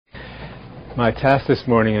My task this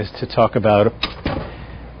morning is to talk about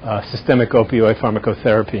systemic opioid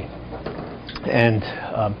pharmacotherapy. And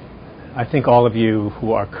I think all of you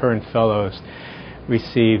who are current fellows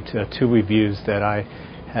received 2 reviews that I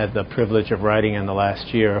had the privilege of writing in the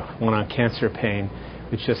last year, one on cancer pain,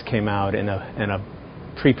 which just came out in a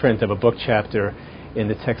preprint of a book chapter in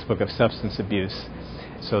the textbook of substance abuse.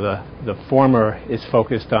 So the former is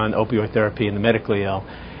focused on opioid therapy in the medically ill,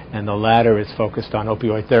 and the latter is focused on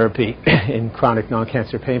opioid therapy in chronic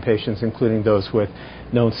non-cancer pain patients, including those with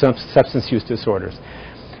known substance use disorders.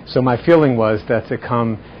 So my feeling was that to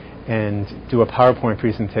come and do a PowerPoint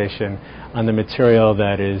presentation on the material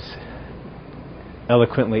that is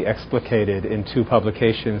eloquently explicated in 2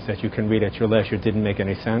 publications that you can read at your leisure didn't make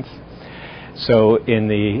any sense. So in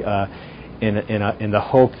the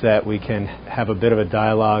hope that we can have a bit of a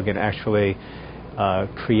dialogue and actually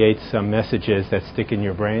create some messages that stick in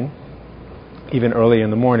your brain, even early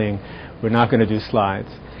in the morning, we're not going to do slides.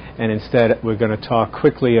 And instead, we're going to talk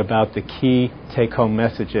quickly about the key take-home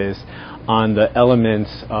messages on the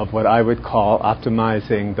elements of what I would call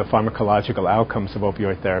optimizing the pharmacological outcomes of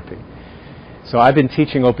opioid therapy. So I've been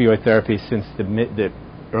teaching opioid therapy since the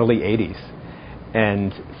early 80s.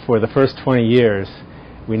 And for the first 20 years,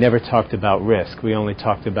 we never talked about risk. We only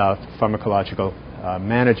talked about pharmacological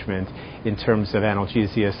management in terms of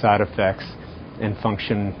analgesia, side effects, and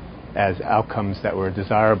function as outcomes that were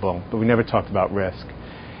desirable. But we never talked about risk.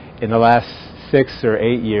 In the last 6 or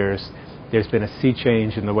 8 years, there's been a sea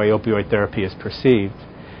change in the way opioid therapy is perceived.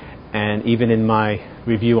 And even in my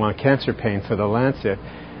review on cancer pain for The Lancet,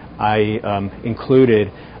 I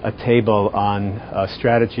included a table on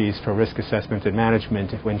strategies for risk assessment and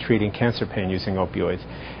management when treating cancer pain using opioids.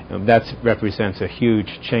 That represents a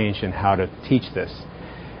huge change in how to teach this.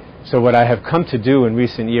 So what I have come to do in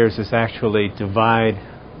recent years is actually divide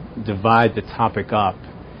the topic up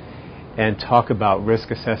and talk about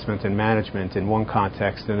risk assessment and management in one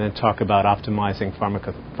context, and then talk about optimizing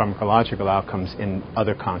pharmacological outcomes in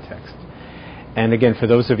other contexts. And again, for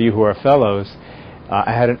those of you who are fellows,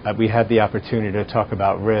 we had the opportunity to talk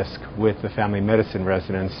about risk with the family medicine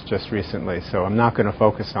residents just recently, so I'm not going to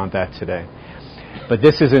focus on that today. But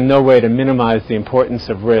this is in no way to minimize the importance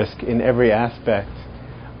of risk in every aspect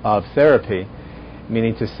of therapy,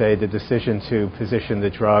 meaning to say the decision to position the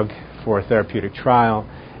drug for a therapeutic trial,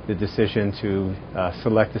 the decision to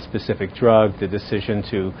select a specific drug, the decision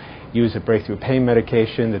to use a breakthrough pain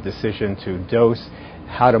medication, the decision to dose,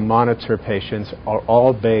 how to monitor patients are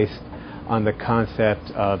all based on the concept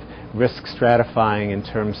of risk stratifying in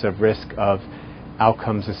terms of risk of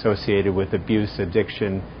outcomes associated with abuse,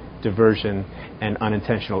 addiction, diversion, and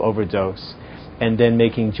unintentional overdose, and then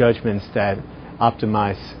making judgments that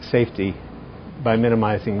optimize safety by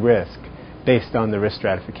minimizing risk based on the risk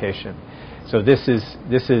stratification. So this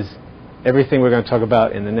is everything we're going to talk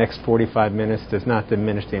about in the next 45 minutes does not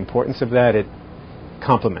diminish the importance of that, it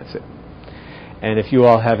complements it. And if you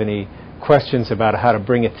all have any questions about how to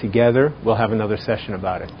bring it together, we'll have another session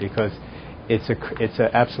about it, because it's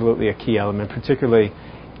absolutely a key element, particularly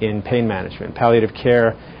in pain management. Palliative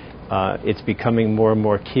care, it's becoming more and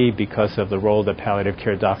more key because of the role that palliative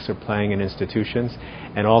care docs are playing in institutions,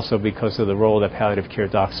 and also because of the role that palliative care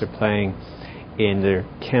docs are playing in the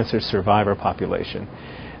cancer survivor population.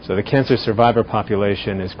 So the cancer survivor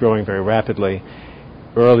population is growing very rapidly.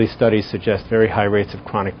 Early studies suggest very high rates of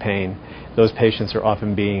chronic pain. Those patients are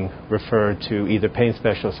often being referred to either pain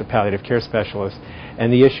specialists or palliative care specialists,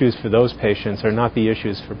 and the issues for those patients are not the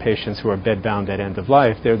issues for patients who are bedbound at end of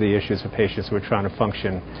life. They're the issues for patients who are trying to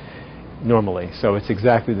function normally. So it's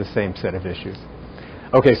exactly the same set of issues.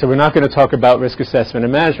 Okay, so we're not going to talk about risk assessment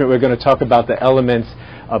and management. We're going to talk about the elements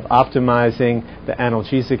of optimizing the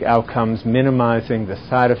analgesic outcomes, minimizing the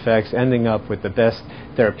side effects, ending up with the best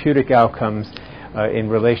therapeutic outcomes in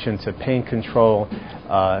relation to pain control,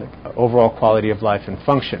 overall quality of life, and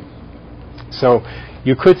function. So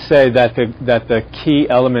you could say that the key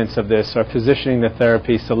elements of this are positioning the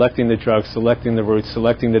therapy, selecting the drug, selecting the route,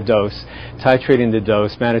 selecting the dose, titrating the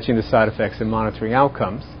dose, managing the side effects, and monitoring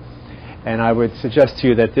outcomes. And I would suggest to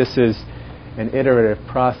you that this is an iterative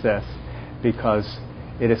process because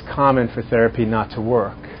it is common for therapy not to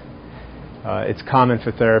work. It's common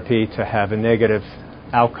for therapy to have a negative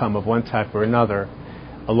outcome of one type or another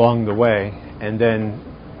along the way, and then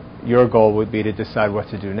your goal would be to decide what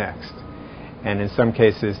to do next. And in some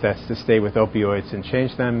cases, that's to stay with opioids and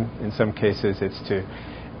change them. In some cases, it's to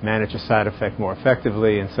manage a side effect more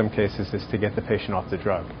effectively. In some cases, it's to get the patient off the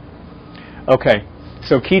drug. Okay.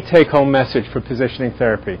 So key take-home message for positioning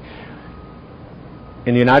therapy.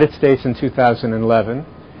 In the United States in 2011,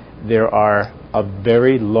 there are a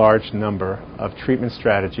very large number of treatment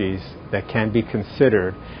strategies that can be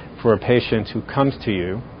considered for a patient who comes to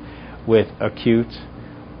you with acute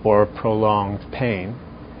or prolonged pain,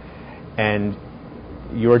 and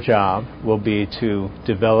your job will be to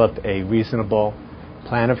develop a reasonable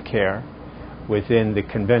plan of care within the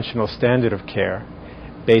conventional standard of care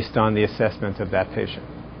based on the assessment of that patient.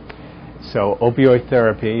 So opioid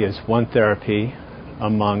therapy is one therapy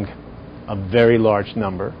among a very large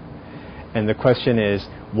number, and the question is,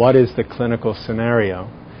 what is the clinical scenario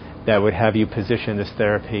that would have you position this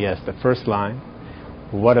therapy as the first line?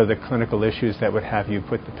 What are the clinical issues that would have you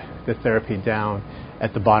put the therapy down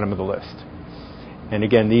at the bottom of the list? And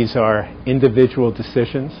again, these are individual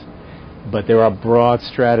decisions, but there are broad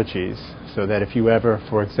strategies so that if you ever,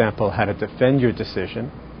 for example, had to defend your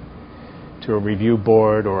decision to a review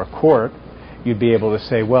board or a court, you'd be able to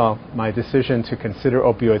say, well, my decision to consider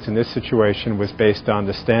opioids in this situation was based on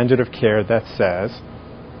the standard of care that says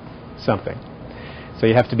something. So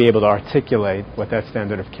you have to be able to articulate what that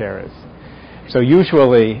standard of care is. So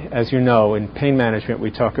usually, as you know, in pain management,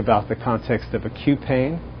 we talk about the context of acute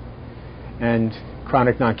pain and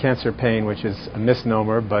chronic non-cancer pain, which is a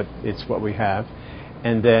misnomer, but it's what we have,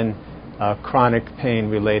 and then chronic pain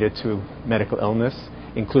related to medical illness,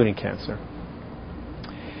 including cancer.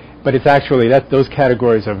 But it's actually, those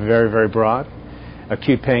categories are very, very broad.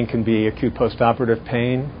 Acute pain can be acute postoperative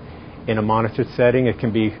pain in a monitored setting. It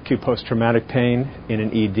can be acute post-traumatic pain in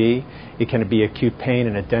an ED. It can be acute pain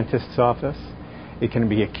in a dentist's office. It can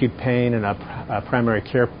be acute pain in a primary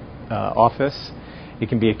care office. It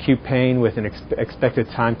can be acute pain with an expected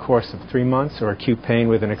time course of 3 months, or acute pain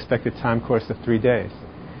with an expected time course of 3 days.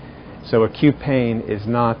 So acute pain is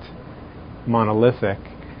not monolithic,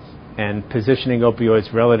 and positioning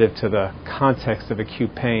opioids relative to the context of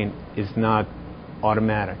acute pain is not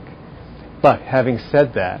automatic. But having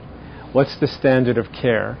said that, what's the standard of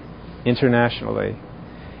care internationally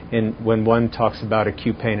when one talks about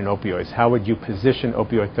acute pain and opioids? How would you position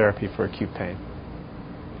opioid therapy for acute pain?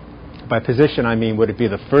 By position, I mean, would it be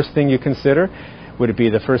the first thing you consider? Would it be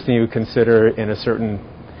the first thing you would consider in a certain,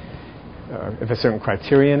 if a certain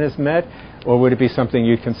criterion is met? Or would it be something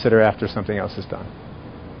you'd consider after something else is done?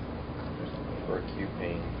 For acute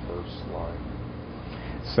pain, first line.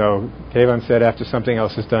 So Kayvon said after something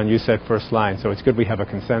else is done, you said first line, so it's good we have a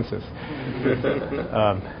consensus.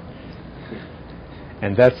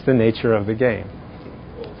 And that's the nature of the game.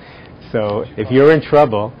 So if you're in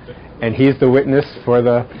trouble and he's the witness for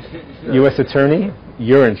the U.S. attorney,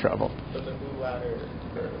 you're in trouble.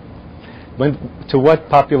 To what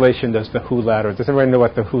population does the WHO ladder? Does everybody know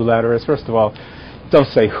what the WHO ladder is? First of all, don't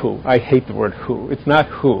say WHO. I hate the word WHO. It's not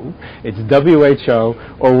WHO. It's WHO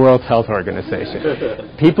or World Health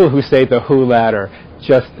Organization. People who say the WHO ladder,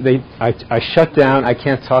 I shut down. I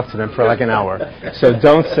can't talk to them for like an hour. So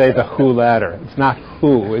don't say the WHO ladder. It's not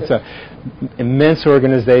WHO. It's an immense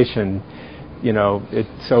organization. You know,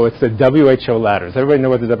 so it's the WHO ladder. Does everybody know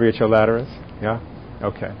what the WHO ladder is? Yeah?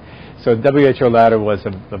 Okay. So the WHO ladder was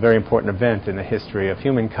a very important event in the history of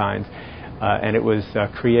humankind, and it was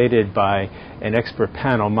created by an expert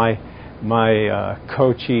panel. My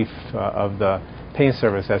co-chief of the pain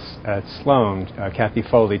service at Sloan, Kathy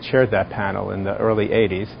Foley, chaired that panel in the early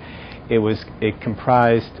 80s. It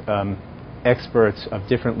comprised experts of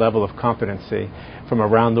different level of competency from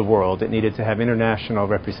around the world. It needed to have international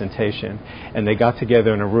representation, and they got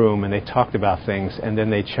together in a room and they talked about things, and then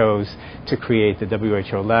they chose to create the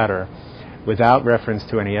WHO ladder without reference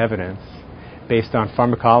to any evidence, based on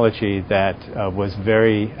pharmacology that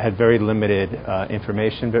had very limited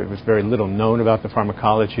information. There was very little known about the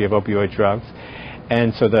pharmacology of opioid drugs,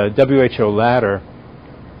 and so the WHO ladder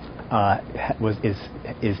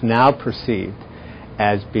is now perceived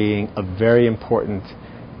as being a very important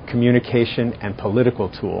communication and political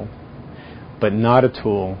tool, but not a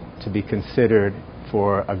tool to be considered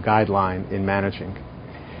for a guideline in managing.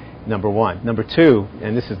 Number one. Number two,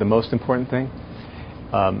 and this is the most important thing,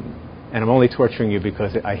 and I'm only torturing you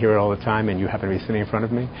because I hear it all the time and you happen to be sitting in front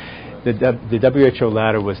of me. The WHO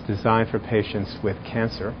ladder was designed for patients with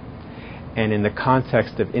cancer, and in the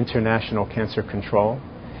context of international cancer control,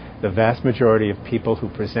 the vast majority of people who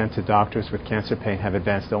present to doctors with cancer pain have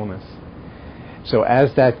advanced illness. So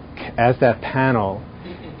as that panel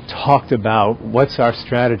talked about what's our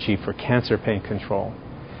strategy for cancer pain control,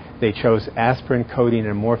 they chose aspirin, codeine,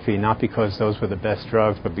 and morphine not because those were the best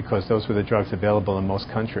drugs, but because those were the drugs available in most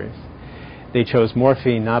countries. They chose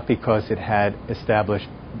morphine not because it had established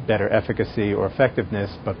better efficacy or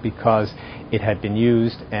effectiveness, but because it had been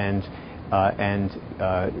used and and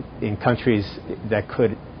in countries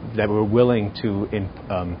that were willing to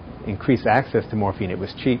increase access to morphine, it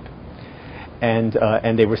was cheap. And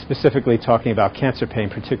they were specifically talking about cancer pain,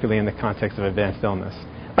 particularly in the context of advanced illness.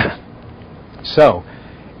 So,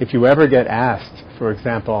 if you ever get asked, for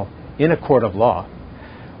example, in a court of law,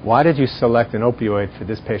 why did you select an opioid for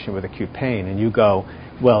this patient with acute pain? And you go,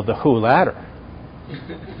 well, the WHO ladder.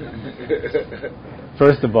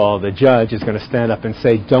 First of all, the judge is going to stand up and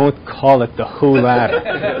say, don't call it the WHO ladder.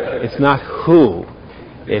 It's not WHO.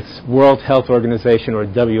 It's World Health Organization or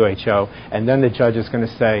WHO. And then the judge is going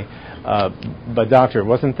to say, but doctor,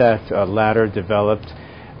 wasn't that ladder developed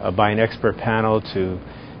by an expert panel to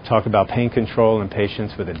talk about pain control in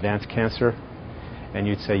patients with advanced cancer? And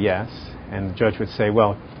you'd say yes. And the judge would say,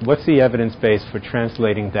 well, what's the evidence base for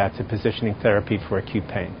translating that to positioning therapy for acute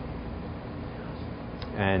pain?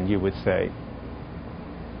 And you would say,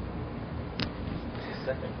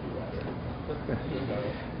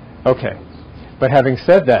 okay. But having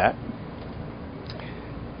said that,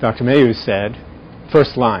 Dr. Mayu said,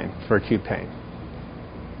 first line for acute pain.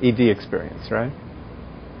 ED experience, right?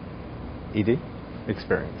 ED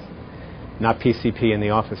experience. Not PCP in the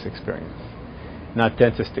office experience. Not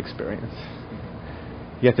dentist experience.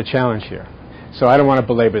 You get the challenge here. So I don't want to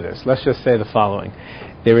belabor this. Let's just say the following.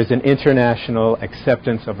 There is an international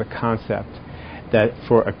acceptance of the concept that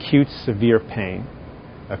for acute severe pain,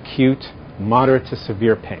 acute moderate to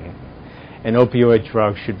severe pain, an opioid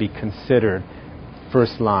drug should be considered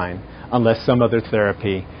first line unless some other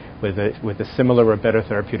therapy with a similar or better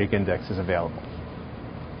therapeutic index is available.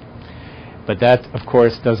 But that, of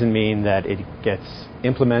course, doesn't mean that it gets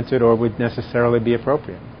implemented or would necessarily be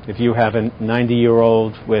appropriate. If you have a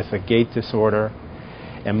 90-year-old with a gait disorder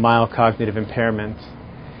and mild cognitive impairment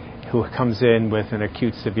who comes in with an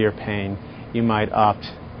acute severe pain, you might opt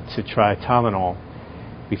to try Tylenol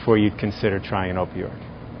before you'd consider trying an opioid.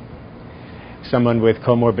 Someone with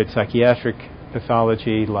comorbid psychiatric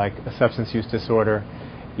pathology like a substance use disorder,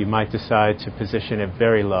 you might decide to position it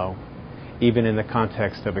very low, even in the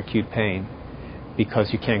context of acute pain,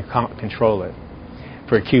 because you can't control it.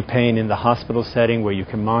 For acute pain in the hospital setting where you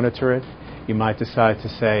can monitor it, you might decide to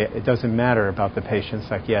say it doesn't matter about the patient's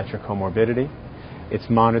psychiatric comorbidity. It's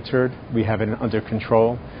monitored. We have it under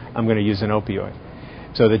control. I'm going to use an opioid.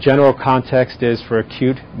 So the general context is for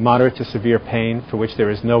acute, moderate to severe pain for which there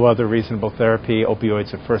is no other reasonable therapy,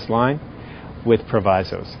 opioids are first line with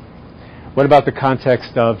provisos. What about the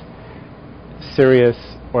context of serious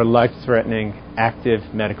or life-threatening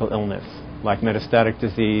active medical illness like metastatic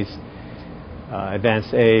disease,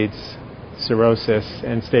 advanced AIDS, cirrhosis,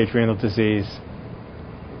 end-stage renal disease?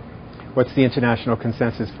 What's the international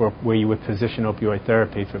consensus for where you would position opioid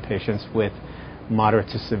therapy for patients with moderate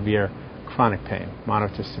to severe chronic pain,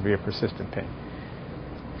 moderate to severe persistent pain?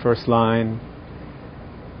 First line,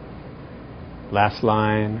 last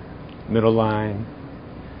line, middle line,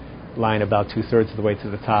 line about 2/3 of the way to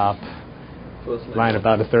the top, line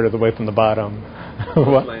about 1/3 of the way from the bottom.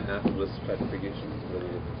 First line after stratification.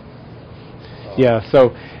 Yeah,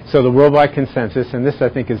 so the worldwide consensus, and this I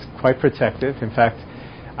think is quite protective. In fact,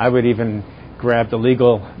 I would even grab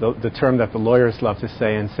the term that the lawyers love to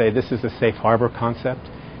say and say this is a safe harbor concept.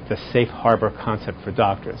 It's a safe harbor concept for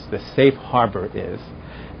doctors. The safe harbor is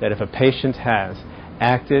that if a patient has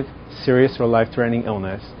active, serious, or life-threatening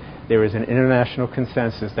illness, there is an international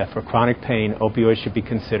consensus that for chronic pain, opioids should be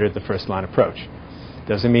considered the first-line approach.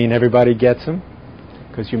 Doesn't mean everybody gets them,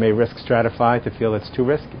 because you may risk stratify to feel it's too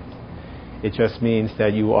risky. It just means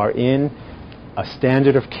that you are in a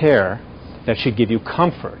standard of care that should give you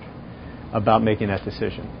comfort about making that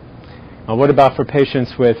decision. Now, what about for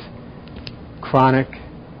patients with chronic,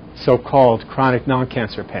 so-called chronic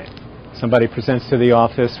non-cancer pain? Somebody presents to the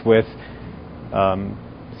office with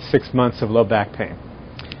 6 months of low back pain.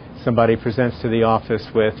 Somebody presents to the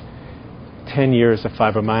office with 10 years of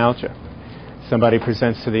fibromyalgia. Somebody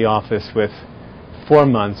presents to the office with 4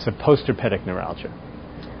 months of postherpetic neuralgia.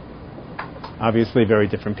 Obviously very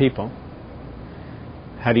different people.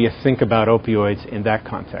 How do you think about opioids in that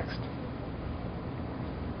context?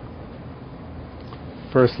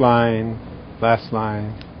 First line, last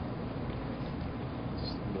line.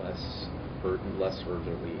 Less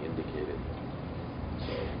urgently indicated.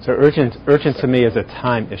 So urgent to me is a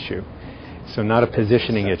time issue, so not a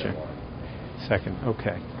positioning issue. Second,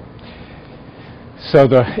 okay. So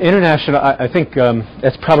the international, I think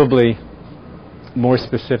that's probably more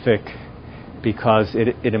specific because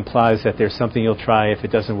it implies that there's something you'll try. If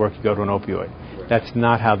it doesn't work, you go to an opioid. Right. That's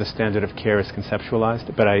not how the standard of care is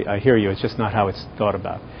conceptualized, but I hear you. It's just not how it's thought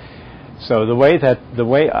about. So the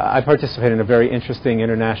way I participated in a very interesting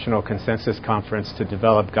international consensus conference to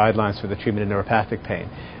develop guidelines for the treatment of neuropathic pain,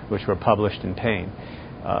 which were published in Pain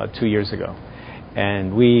 2 years ago.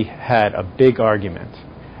 And we had a big argument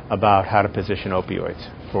about how to position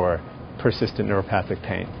opioids for persistent neuropathic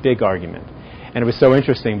pain. Big argument. And it was so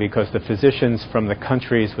interesting because the physicians from the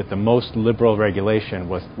countries with the most liberal regulation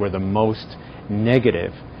were the most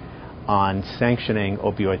negative on sanctioning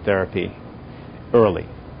opioid therapy early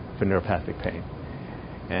for neuropathic pain.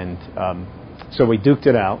 And so we duked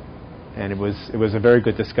it out, and it was a very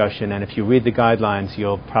good discussion. And if you read the guidelines,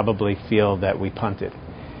 you'll probably feel that we punted,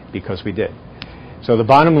 because we did. So the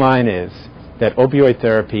bottom line is that opioid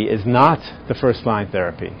therapy is not the first-line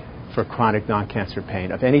therapy for chronic non-cancer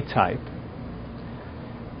pain of any type.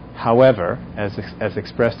 However, as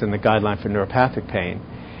expressed in the guideline for neuropathic pain,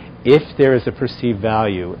 if there is a perceived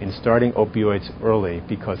value in starting opioids early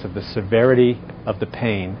because of the severity of the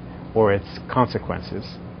pain or its consequences,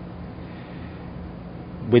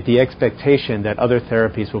 with the expectation that other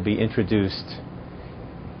therapies will be introduced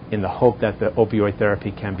in the hope that the opioid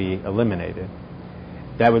therapy can be eliminated,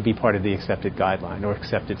 that would be part of the accepted guideline or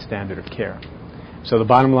accepted standard of care. So the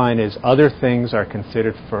bottom line is other things are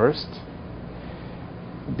considered first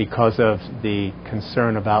because of the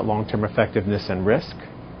concern about long-term effectiveness and risk.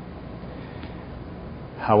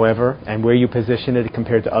 However, and where you position it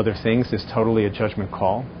compared to other things is totally a judgment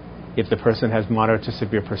call. If the person has moderate to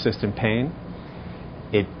severe persistent pain,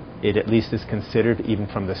 it at least is considered even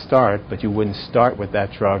from the start, but you wouldn't start with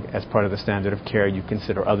that drug as part of the standard of care. You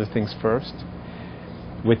consider other things first,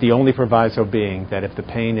 with the only proviso being that if the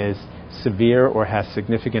pain is severe or has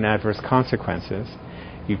significant adverse consequences,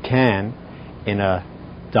 you can, in a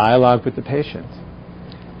dialogue with the patient,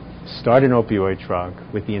 start an opioid drug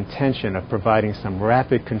with the intention of providing some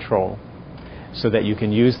rapid control so that you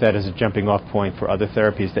can use that as a jumping off point for other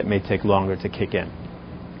therapies that may take longer to kick in.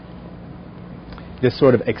 This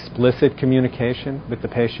sort of explicit communication with the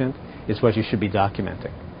patient is what you should be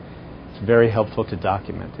documenting. It's very helpful to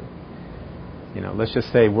document it. You know, let's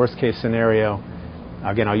just say worst case scenario.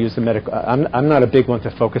 Again, I'll use the medical. I'm not a big one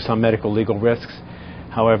to focus on medical legal risks.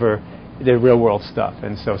 However, they're real world stuff,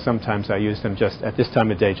 and so sometimes I use them just at this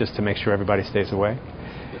time of day just to make sure everybody stays away.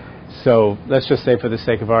 So let's just say, for the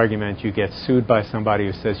sake of argument, you get sued by somebody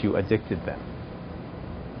who says you addicted them.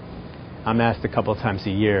 I'm asked a couple of times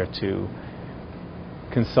a year to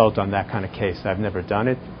consult on that kind of case. I've never done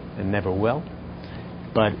it and never will,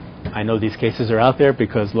 but I know these cases are out there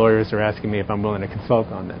because lawyers are asking me if I'm willing to consult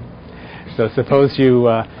on them. So suppose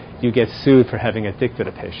you get sued for having addicted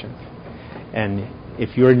a patient, and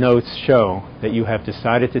if your notes show that you have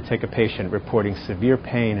decided to take a patient reporting severe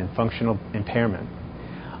pain and functional impairment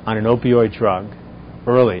on an opioid drug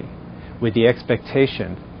early, with the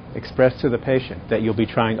expectation expressed to the patient that you'll be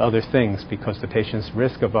trying other things because the patient's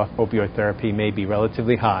risk of opioid therapy may be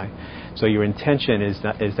relatively high. So your intention is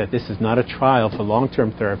that this is not a trial for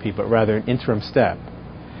long-term therapy, but rather an interim step,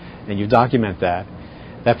 and you document that,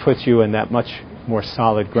 that puts you in that much more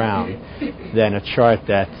solid ground than a chart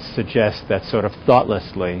that suggests that sort of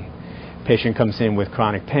thoughtlessly, patient comes in with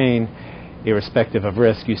chronic pain, irrespective of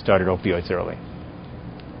risk, you started opioids early.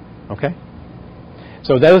 Okay?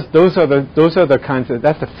 So those are the kinds of,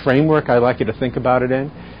 that's the framework I like you to think about it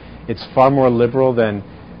in. It's far more liberal than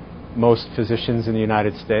most physicians in the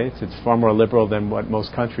United States. It's far more liberal than what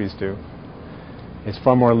most countries do. It's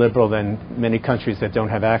far more liberal than many countries that don't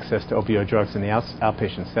have access to opioid drugs in the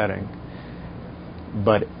outpatient setting.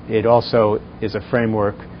 But it also is a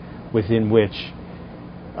framework within which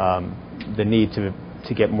the need to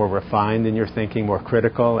get more refined in your thinking, more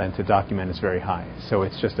critical, and to document is very high. So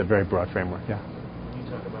it's just a very broad framework, yeah. When you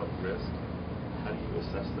talk about risk, how do you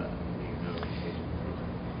assess that? Do you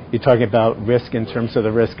know You're talking about risk in terms of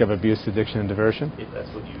the risk of abuse, addiction, and diversion? if that's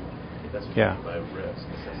what you Yeah. mean by risk,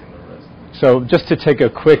 assessing the risk? So just to take a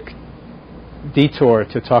quick detour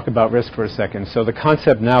to talk about risk for a second. So the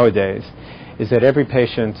concept nowadays is that every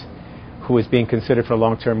patient who is being considered for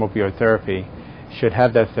long-term opioid therapy should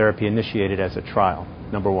have that therapy initiated as a trial,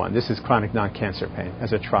 number one. This is chronic non-cancer pain,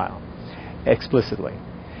 as a trial, explicitly.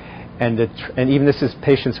 And even this is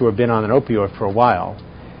patients who have been on an opioid for a while,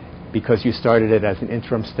 because you started it as an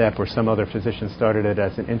interim step, or some other physician started it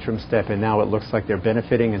as an interim step, and now it looks like they're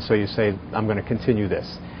benefiting, and so you say, I'm going to continue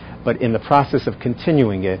this. But in the process of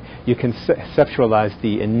continuing it, you conceptualize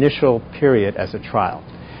the initial period as a trial,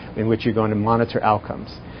 in which you're going to monitor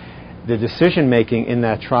outcomes. The decision-making in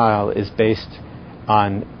that trial is based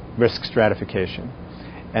on risk stratification.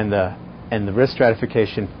 And the risk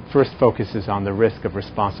stratification first focuses on the risk of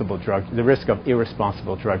irresponsible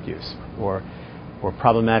drug use, or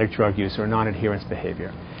problematic drug use, or non-adherence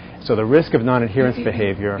behavior. So the risk of non-adherence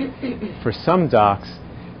behavior for some docs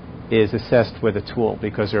is assessed with a tool,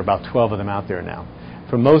 because there are about 12 of them out there now.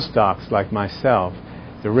 For most docs, like myself,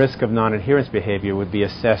 the risk of non-adherence behavior would be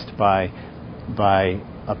assessed by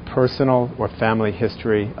a personal or family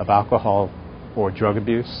history of alcohol or drug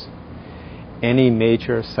abuse, any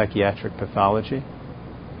major psychiatric pathology.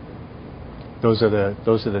 Those are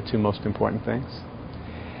the two most important things.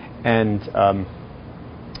 And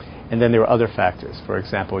then there are other factors. For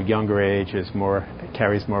example, younger age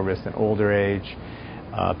carries more risk than older age.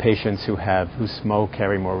 Patients who smoke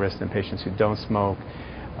carry more risk than patients who don't smoke.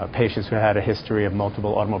 Patients who had a history of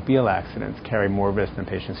multiple automobile accidents carry more risk than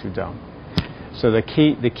patients who don't. So the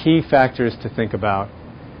key factors to think about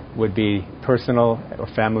would be personal or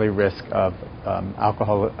family risk of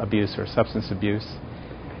alcohol abuse or substance abuse,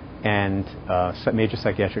 and major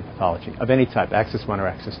psychiatric pathology of any type, Axis 1 or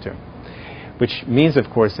Axis 2. Which means, of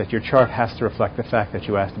course, that your chart has to reflect the fact that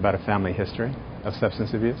you asked about a family history of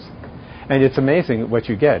substance abuse. And it's amazing what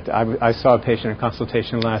you get. I saw a patient in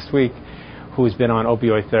consultation last week who's been on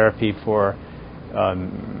opioid therapy for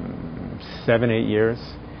 7-8 years,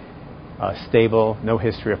 stable, no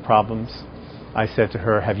history of problems. I said to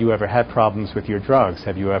her, have you ever had problems with your drugs?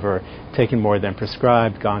 Have you ever taken more than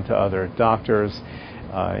prescribed, gone to other doctors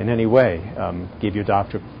in any way, give your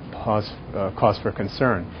doctor cause for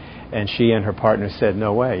concern? And she and her partner said,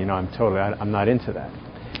 no way, I'm not into that.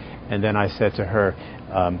 And then I said to her,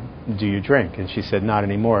 do you drink? And she said, not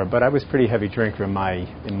anymore. But I was a pretty heavy drinker in my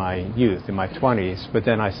youth, in my 20s. But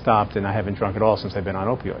then I stopped, and I haven't drunk at all since I've been on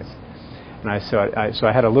opioids. And so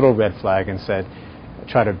I had a little red flag and said,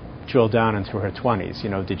 try to drill down into her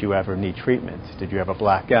 20s. Did you ever need treatment? Did you ever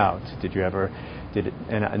black out?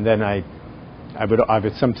 And then I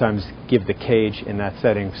would sometimes give the cage in that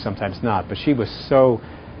setting, sometimes not. But she was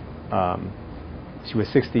she was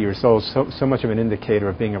 60 years old, so much of an indicator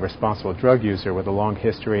of being a responsible drug user with a long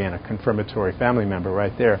history and a confirmatory family member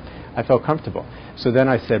right there. I felt comfortable. So then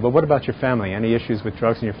I said, well, what about your family? Any issues with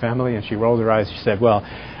drugs in your family? And she rolled her eyes. She said, well,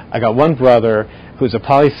 I got one brother who's a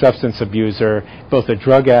polysubstance abuser, both a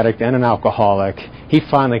drug addict and an alcoholic. He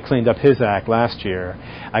finally cleaned up his act last year.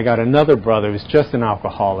 I got another brother who's just an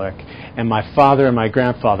alcoholic, and my father and my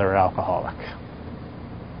grandfather are alcoholic.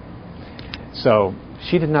 So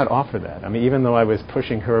she did not offer that. I mean, even though I was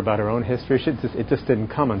pushing her about her own history, it just didn't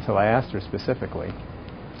come until I asked her specifically.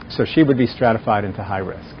 So she would be stratified into high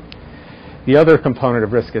risk. The other component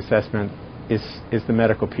of risk assessment is the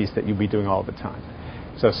medical piece that you'll be doing all the time.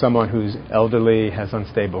 So someone who's elderly, has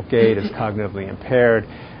unstable gait, is cognitively impaired,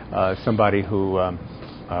 somebody who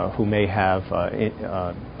may have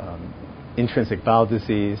intrinsic bowel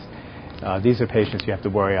disease. These are patients you have to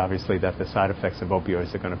worry, obviously, that the side effects of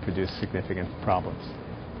opioids are going to produce significant problems.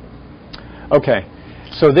 Okay,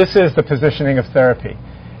 so this is the positioning of therapy.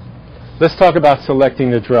 Let's talk about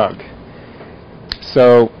selecting the drug.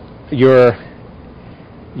 So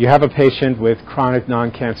you have a patient with chronic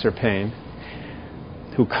non-cancer pain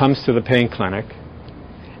who comes to the pain clinic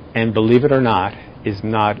and, believe it or not, is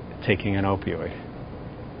not taking an opioid,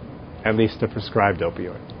 at least a prescribed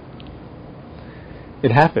opioid.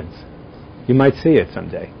 It happens. You might see it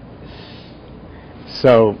someday.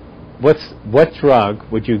 So what drug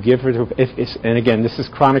would you give her to, and again, this is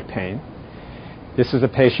chronic pain. This is a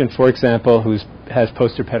patient, for example, who has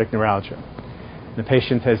postherpetic neuralgia. The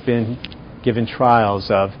patient has been given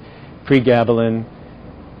trials of pregabalin,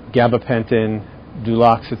 gabapentin,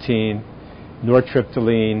 duloxetine,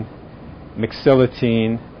 nortriptyline,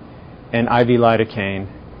 mexiletine, and IV lidocaine,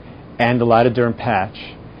 and the lidoderm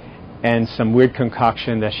patch, and some weird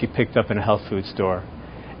concoction that she picked up in a health food store.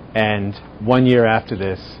 And 1 year after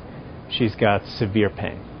this, she's got severe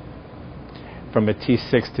pain from a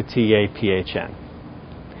T6 to T8 PHN.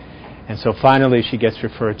 And so finally she gets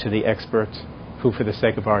referred to the expert, who for the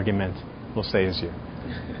sake of argument will say is you.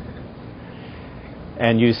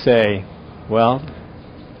 And you say, well,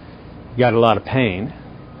 you got a lot of pain.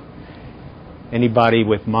 Anybody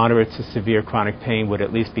with moderate to severe chronic pain would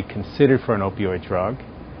at least be considered for an opioid drug.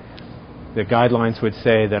 The guidelines would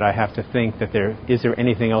say that I have to think that is there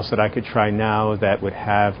anything else that I could try now that would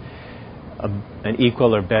have an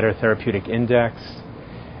equal or better therapeutic index?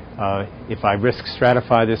 If I risk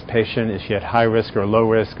stratify this patient, is she at high risk or low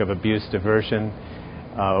risk of abuse, diversion,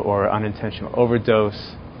 or unintentional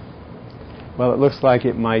overdose? Well, it looks like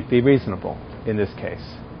it might be reasonable in this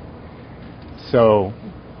case. So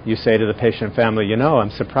you say to the patient and family,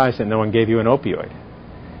 I'm surprised that no one gave you an opioid.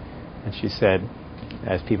 And she said,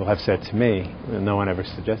 as people have said to me, no one ever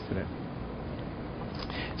suggested it.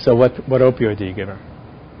 So what opioid do you give her?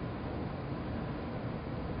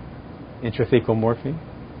 Intrathecal morphine?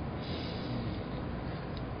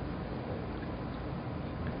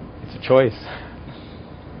 choice.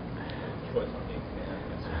 Choice on the exam,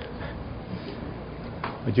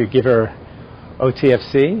 yes. Would you give her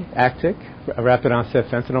OTFC, Actic, a rapid onset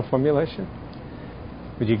fentanyl formulation?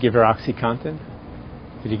 Would you give her OxyContin?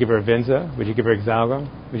 Would you give her Avinza? Would you give her Exalgo?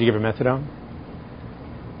 Would you give her methadone?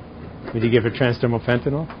 Would you give her transdermal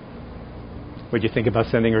fentanyl? Would you think about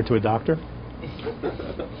sending her to a doctor?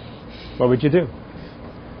 What would you do?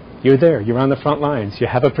 You're there. You're on the front lines. You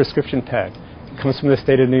have a prescription pad. It comes from the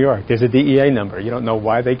state of New York. There's a DEA number. You don't know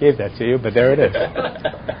why they gave that to you, but there it is.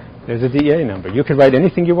 There's a DEA number. You can write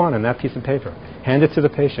anything you want on that piece of paper. Hand it to the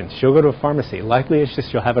patient. She'll go to a pharmacy. Likely it's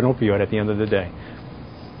just you'll have an opioid at the end of the day.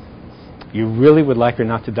 You really would like her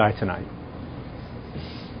not to die tonight.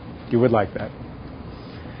 You would like that.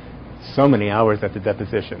 So many hours at the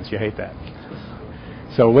depositions. You hate that.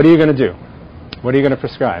 So what are you going to do? What are you going to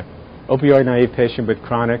prescribe? Opioid naive patient with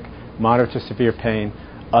chronic, moderate to severe pain.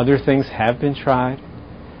 Other things have been tried.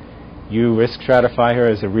 You risk stratify her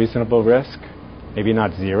as a reasonable risk. Maybe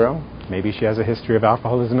not zero. Maybe she has a history of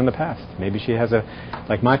alcoholism in the past. Maybe she has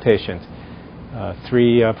like my patient,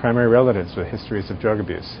 3 primary relatives with histories of drug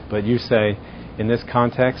abuse. But you say, in this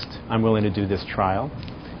context, I'm willing to do this trial,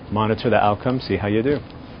 monitor the outcome, see how you do.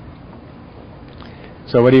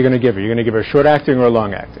 So what are you going to give her? You're going to give her short-acting or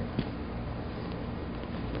long-acting?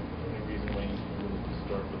 Any reason why you wouldn't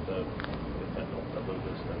start with the fentanyl, the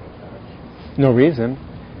low-dose fentanyl patch? No reason.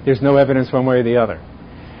 There's no evidence one way or the other.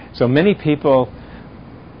 So many people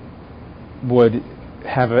would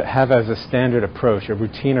have as a standard approach, a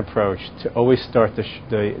routine approach, to always start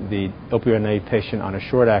the opioid naive patient on a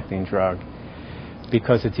short-acting drug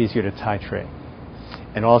because it's easier to titrate.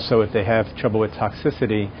 And also, if they have trouble with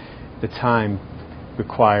toxicity, the time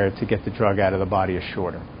required to get the drug out of the body is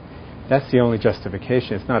shorter. That's the only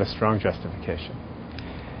justification. It's not a strong justification.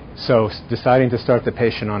 So deciding to start the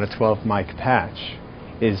patient on a 12-mic patch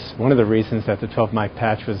is one of the reasons that the 12-mic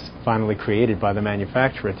patch was finally created by the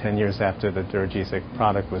manufacturer 10 years after the Duragesic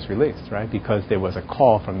product was released, right? Because there was a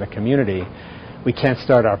call from the community, we can't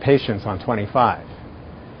start our patients on 25,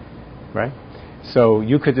 right? So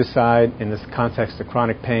you could decide, in this context of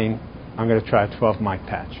chronic pain, I'm going to try a 12-mic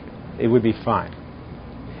patch. It would be fine.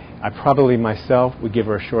 I probably myself would give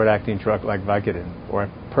her a short-acting drug like Vicodin or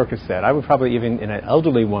a Percocet. I would probably, even in an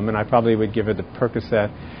elderly woman, I probably would give her the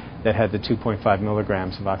Percocet that had the 2.5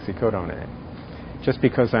 milligrams of oxycodone in it. Just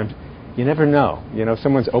because you never know. You know, if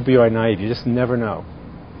someone's opioid naive, you just never know.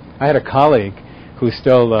 I had a colleague who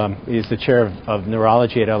still is the chair of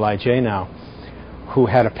neurology at LIJ now, who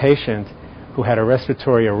had a patient who had a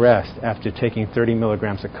respiratory arrest after taking 30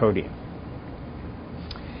 milligrams of codeine.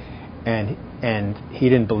 And he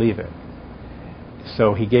didn't believe it.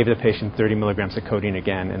 So he gave the patient 30 milligrams of codeine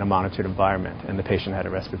again in a monitored environment, and the patient had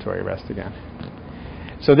a respiratory arrest again.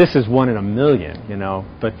 So this is 1 in a million, you know,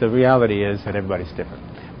 but the reality is that everybody's different.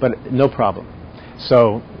 But no problem.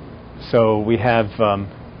 So we have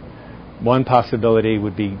one possibility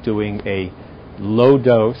would be doing a low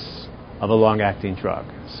dose of a long-acting drug.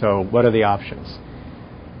 So what are the options?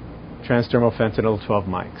 Transdermal fentanyl, 12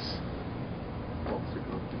 mics.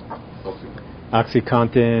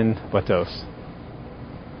 OxyContin, what dose?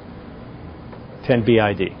 10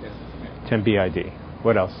 BID. 10 BID.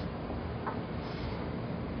 What else?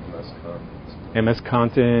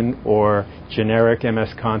 MS-Contin or generic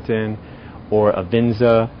MS-Contin or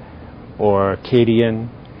Avinza or Cadian.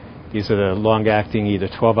 These are the long-acting, either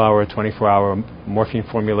 12-hour or 24-hour morphine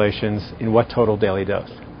formulations. In what total daily dose?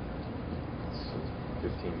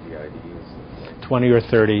 15 BIDs. 20 or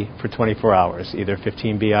 30 for 24 hours. Either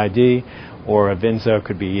 15 BID or Avinza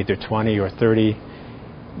could be either 20 or 30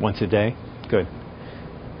 once a day. Good.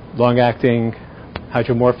 Long-acting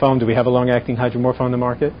hydromorphone. Do we have a long-acting hydromorphone in the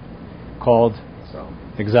market? Called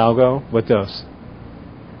Exalgo. What dose?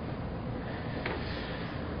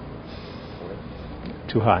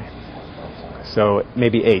 Too high. So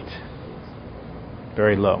maybe 8.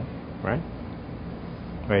 Very low, right?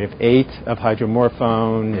 Right. If 8 of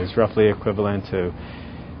hydromorphone is roughly equivalent to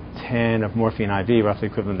 10 of morphine IV, roughly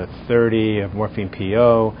equivalent to 30 of morphine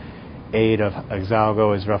PO, 8 of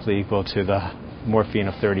Exalgo is roughly equal to the morphine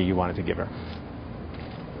of 30 you wanted to give her.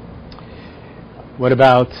 What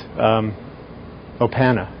about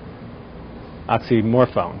Opana,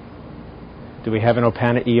 oxymorphone? Do we have an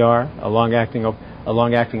Opana ER, a long-acting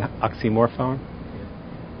oxymorphone?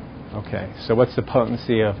 Okay, so what's the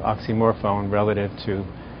potency of oxymorphone relative to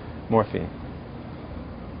morphine?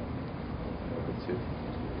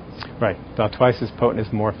 Right, about twice as potent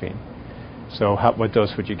as morphine. So what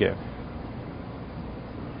dose would you give?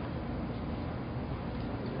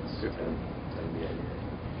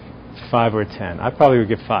 5 or 10. I probably would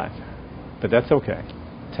give 5, but that's okay.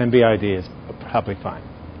 10 BID is probably fine.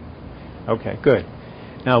 Okay, good.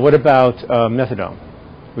 Now, what about methadone?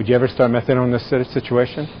 Would you ever start methadone in this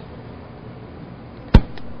situation?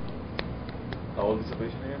 How old is the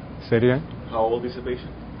patient again? Say it again. How old is the patient?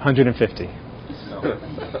 150. No.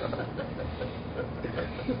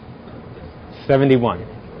 71.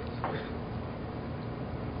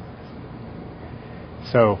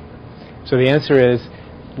 So the answer is,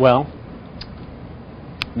 well,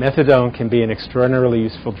 methadone can be an extraordinarily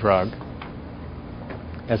useful drug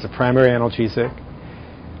as a primary analgesic,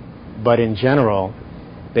 but in general,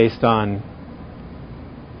 based on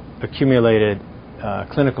accumulated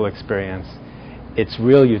clinical experience, its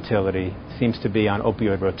real utility seems to be on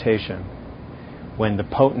opioid rotation, when the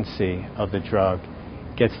potency of the drug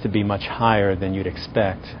gets to be much higher than you'd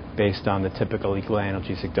expect based on the typical equal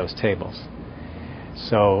analgesic dose tables.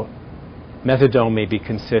 So methadone may be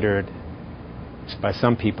considered by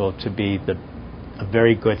some people to be a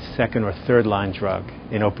very good second or third line drug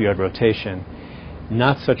in opioid rotation,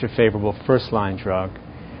 not such a favorable first line drug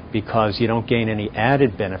because you don't gain any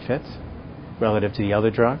added benefits relative to the other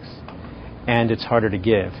drugs, and it's harder to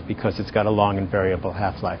give because it's got a long and variable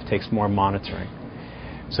half-life. It takes more monitoring.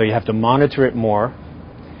 So you have to monitor it more,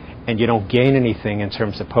 and you don't gain anything in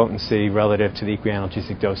terms of potency relative to the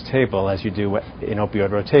equianalgesic dose table as you do in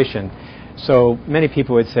opioid rotation. So many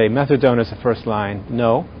people would say methadone is a first line.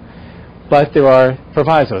 No, but there are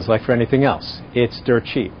provisos, like for anything else. It's dirt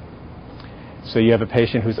cheap. So you have a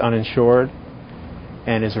patient who's uninsured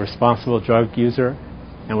and is a responsible drug user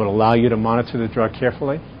and would allow you to monitor the drug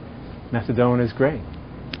carefully. Methadone is great.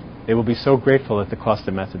 They will be so grateful at the cost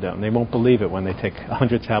of methadone. They won't believe it when they take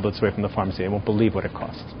 100 tablets away from the pharmacy. They won't believe what it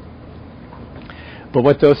costs. But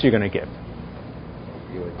what dose are you going to give?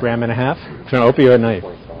 Gram and a half? It's an opioid naive.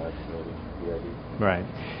 Right.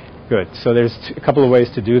 Good. So there's a couple of ways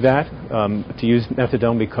to do that, to use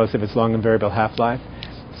methadone because of its long and variable half-life.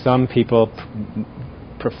 Some people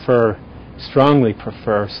strongly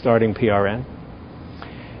prefer starting PRN.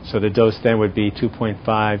 So the dose then would be 2.5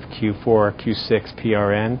 Q4, Q6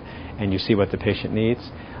 PRN, and you see what the patient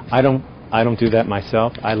needs. I don't do that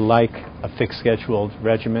myself. I like a fixed scheduled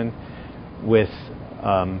regimen with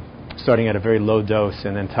starting at a very low dose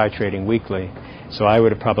and then titrating weekly. So I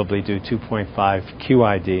would probably do 2.5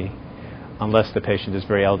 QID unless the patient is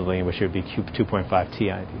very elderly, in which it would be 2.5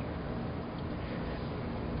 TID.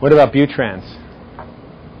 What about Butrans?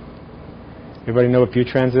 Everybody know what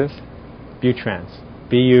Butrans is? Butrans.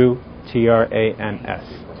 Butrans.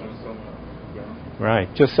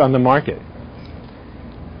 Right, just on the market.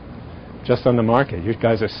 Just on the market. You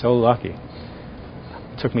guys are so lucky.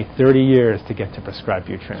 It took me 30 years to get to prescribe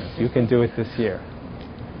Butrans. You can do it this year.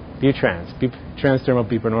 Butrans, transdermal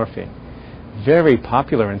buprenorphine. Very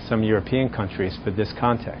popular in some European countries for this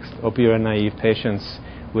context. Opioid-naive patients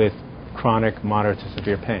with chronic, moderate to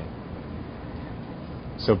severe pain.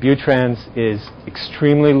 So Butrans is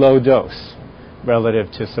extremely low dose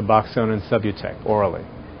relative to Suboxone and Subutex orally.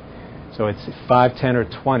 So it's 5, 10, or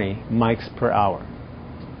 20 mics per hour.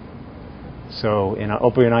 So in an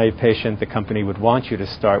opioid-naive patient, the company would want you to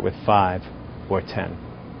start with 5 or 10.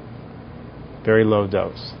 Very low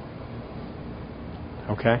dose.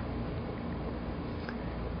 Okay?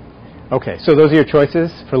 Okay, so those are your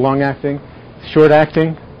choices for long-acting.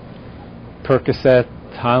 Short-acting, Percocet,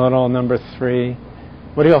 Tylenol number 3.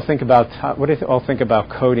 What do you all think about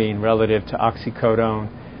codeine relative to oxycodone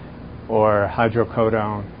or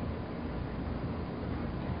hydrocodone?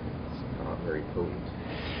 It's not very potent.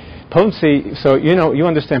 Potency, so you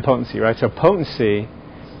understand potency, right? So potency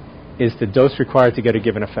is the dose required to get a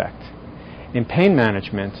given effect. In pain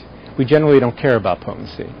management, we generally don't care about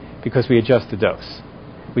potency because we adjust the dose.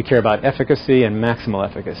 We care about efficacy and maximal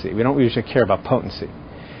efficacy. We don't usually care about potency.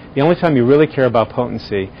 The only time you really care about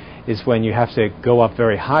potency is when you have to go up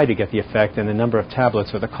very high to get the effect and the number of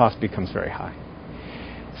tablets or the cost becomes very high.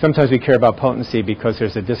 Sometimes we care about potency because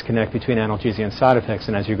there's a disconnect between analgesia and side effects,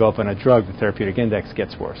 and as you go up on a drug, the therapeutic index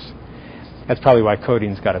gets worse. That's probably why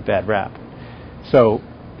codeine's got a bad rap. So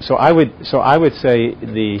I would say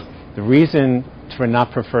the reason for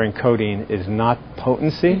not preferring codeine is not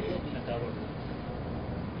potency.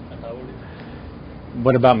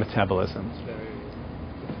 What about metabolism?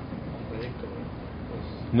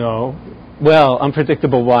 No. Well,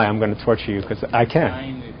 unpredictable why? I'm going to torture you because I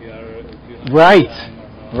can. Right.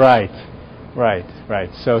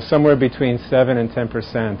 So somewhere between 7 and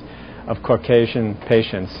 10% of Caucasian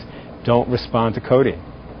patients don't respond to codeine.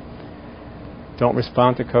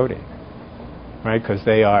 Right? Because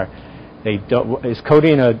is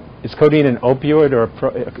codeine an opioid or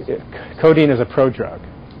codeine is a prodrug?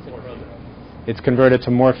 It's converted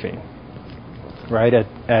to morphine. right,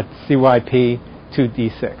 at CYP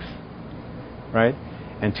 2D6, right?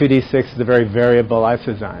 And 2D6 is a very variable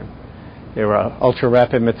lysozyme. There are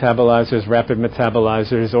ultra-rapid metabolizers,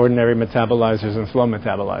 ordinary metabolizers, and slow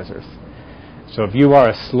metabolizers. So if you are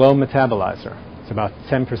a slow metabolizer, it's about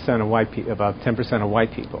 10% of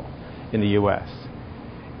white people in the U.S.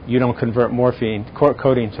 You don't convert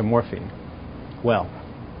codeine to morphine well,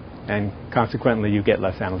 and consequently you get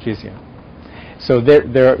less analgesia. So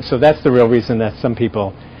so that's the real reason that some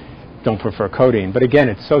people don't prefer codeine. But again,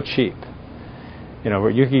 it's so cheap. You know,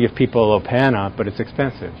 you can give people Opana, but it's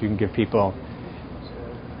expensive. You can give people...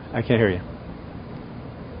 I can't hear you.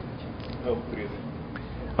 Oh, breathing.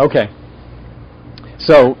 Okay.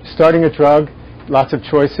 So, starting a drug, lots of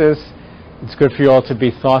choices. It's good for you all to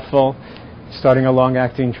be thoughtful. Starting a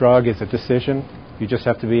long-acting drug is a decision. You just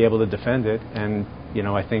have to be able to defend it. And, you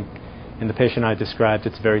know, I think in the patient I described,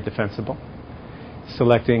 it's very defensible.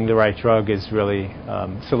 Selecting the right drug is really,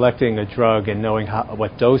 selecting a drug and knowing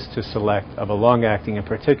what dose to select of a long-acting in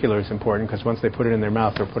particular is important, because once they put it in their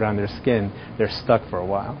mouth or put it on their skin, they're stuck for a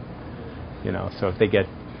while. You know, so if they get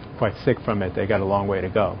quite sick from it, they got a long way to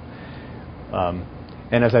go.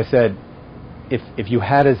 And as I said, if you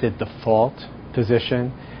had as a default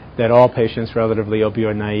position that all patients relatively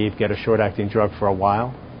opioid naive get a short-acting drug for a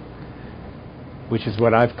while, which is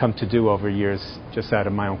what I've come to do over years just out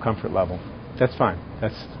of my own comfort level, that's fine.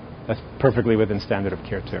 That's perfectly within standard of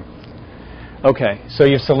care too. Okay, so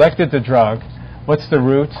you've selected the drug. What's the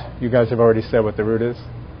route? You guys have already said what the route is.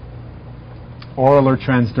 Oral or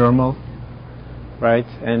transdermal, right?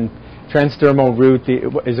 And transdermal route,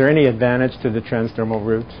 is there any advantage to the transdermal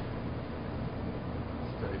route?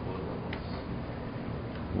 Steady blood levels.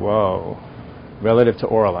 Whoa. Relative to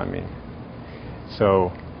oral, I mean.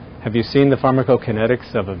 So, have you seen the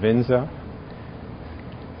pharmacokinetics of Avinza?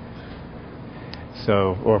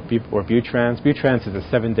 So, or Butrans. Butrans is a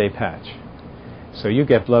 7-day patch. So you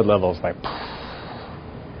get blood levels like,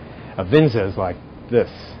 Avinza is like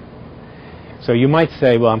this. So you might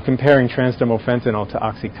say, well, I'm comparing transdermal fentanyl to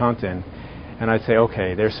OxyContin, and I'd say,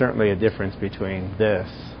 okay, there's certainly a difference between this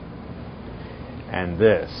and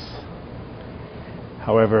this.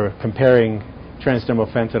 However, comparing transdermal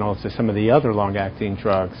fentanyl to some of the other long-acting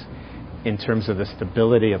drugs in terms of the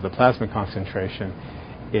stability of the plasma concentration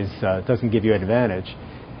doesn't give you an advantage.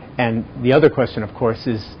 And the other question, of course,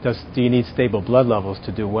 is do you need stable blood levels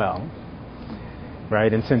to do well?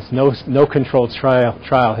 Right? And since no controlled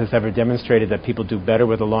trial has ever demonstrated that people do better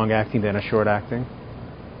with a long-acting than a short-acting.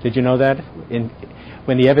 Did you know that?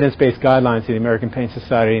 When the evidence-based guidelines of the American Pain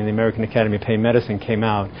Society and the American Academy of Pain Medicine came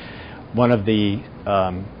out, one of the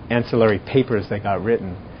ancillary papers that got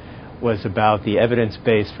written was about the evidence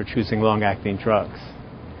base for choosing long-acting drugs.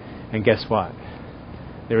 And guess what?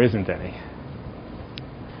 There isn't any.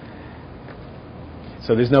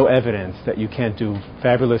 So there's no evidence that you can't do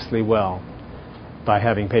fabulously well by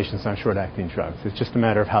having patients on short-acting drugs. It's just a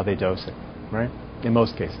matter of how they dose it, right? In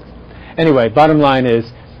most cases. Anyway, bottom line is,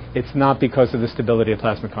 it's not because of the stability of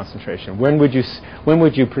plasma concentration. When would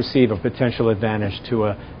you perceive a potential advantage to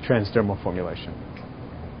a transdermal formulation?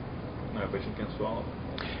 No, a patient can swallow.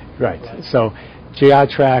 Right. So GI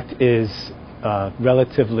tract is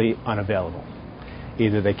relatively unavailable.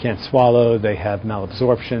 Either they can't swallow, they have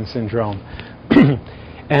malabsorption syndrome.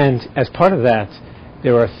 And as part of that,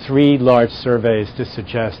 there are 3 large surveys to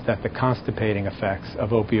suggest that the constipating effects of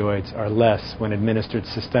opioids are less when administered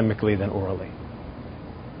systemically than orally.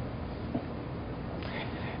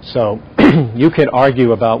 So you could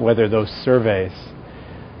argue about whether those surveys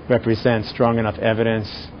represent strong enough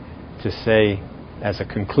evidence to say, as a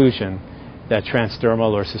conclusion, that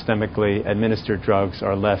transdermal or systemically administered drugs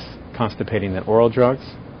are less constipating than oral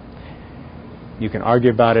drugs. You can argue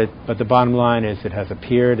about it, but the bottom line is it has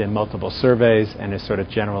appeared in multiple surveys and is sort of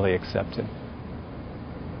generally accepted.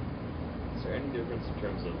 Is there any difference in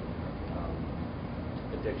terms of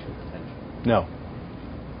addiction potential? No.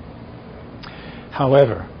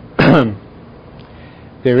 However,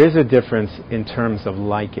 there is a difference in terms of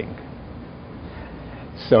liking.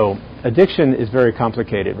 So addiction is very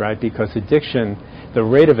complicated, right? Because addiction, the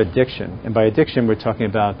rate of addiction, and by addiction we're talking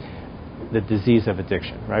about the disease of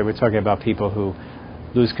addiction, right? We're talking about people who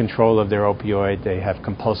lose control of their opioid, they have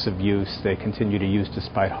compulsive use, they continue to use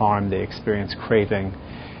despite harm, they experience craving,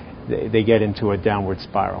 they get into a downward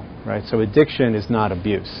spiral, right? So addiction is not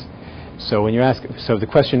abuse. So when you ask, so the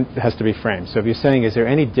question has to be framed. So if you're saying, is there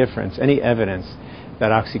any difference, any evidence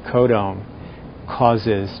that oxycodone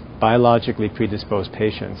causes biologically predisposed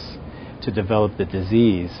patients to develop the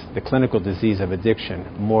disease, the clinical disease of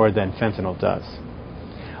addiction, more than fentanyl does?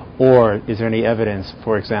 Or is there any evidence,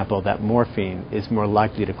 for example, that morphine is more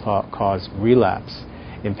likely to cause relapse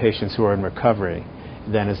in patients who are in recovery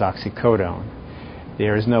than is oxycodone?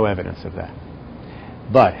 There is no evidence of that.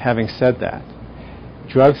 But having said that,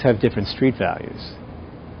 drugs have different street values.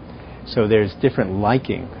 So there's different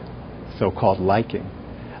liking, so-called liking,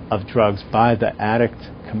 of drugs by the addict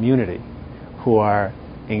community who are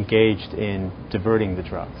engaged in diverting the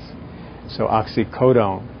drugs. So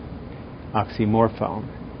oxycodone, oxymorphone,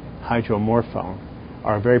 hydromorphone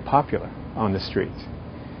are very popular on the street.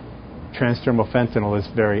 Transdermal fentanyl is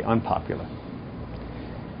very unpopular.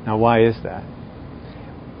 Now, why is that?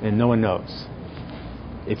 And no one knows.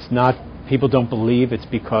 It's not, people don't believe it's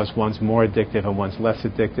because one's more addictive and one's less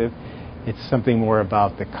addictive. It's something more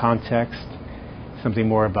about the context, something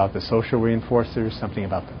more about the social reinforcers, something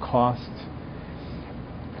about the cost.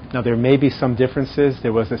 Now, there may be some differences.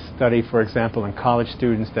 There was a study, for example, in college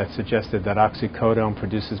students that suggested that oxycodone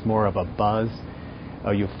produces more of a buzz, a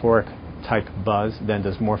euphoric type buzz, than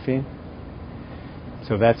does morphine.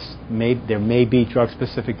 So there may be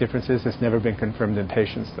drug-specific differences. It's never been confirmed in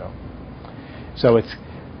patients, though.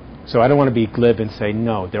 So I don't want to be glib and say,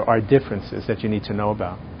 no, there are differences that you need to know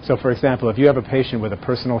about. So, for example, if you have a patient with a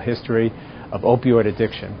personal history of opioid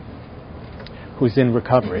addiction who's in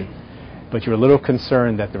recovery, but you're a little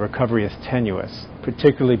concerned that the recovery is tenuous,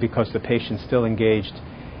 particularly because the patient's still engaged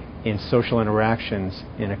in social interactions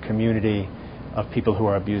in a community of people who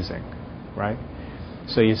are abusing, right?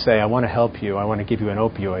 So you say, I want to help you, I want to give you an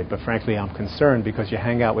opioid, but frankly I'm concerned because you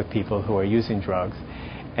hang out with people who are using drugs,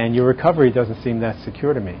 and your recovery doesn't seem that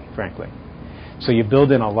secure to me, frankly. So you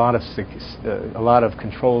build in a lot of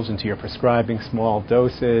controls into your prescribing, small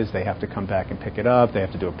doses. They have to come back and pick it up. They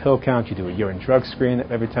have to do a pill count. You do a urine drug screen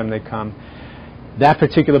every time they come. That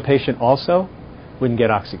particular patient also wouldn't get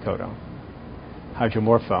oxycodone,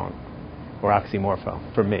 hydromorphone, or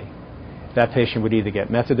oxymorphone for me. That patient would either get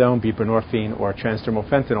methadone, buprenorphine, or transdermal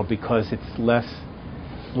fentanyl because it's less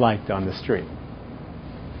liked on the street.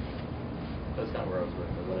 That's not where I was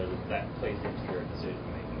going, but whether that plays into your decision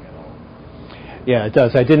making at all. Yeah, it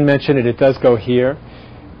does. I didn't mention it. It does go here.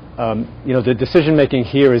 The decision-making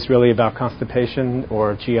here is really about constipation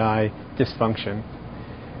or GI dysfunction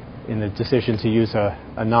in the decision to use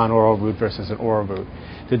a non-oral route versus an oral route.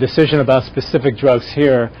 The decision about specific drugs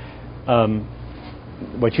here,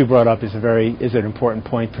 what you brought up is an important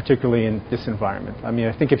point, particularly in this environment. I mean,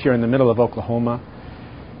 I think if you're in the middle of Oklahoma,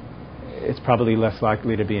 it's probably less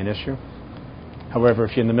likely to be an issue. However,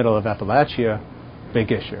 if you're in the middle of Appalachia,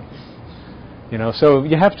 big issue. So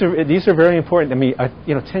you have to, these are very important. I mean,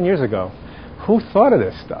 10 years ago, who thought of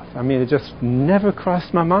this stuff? I mean, it just never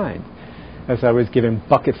crossed my mind as I was given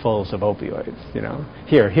bucketfuls of opioids,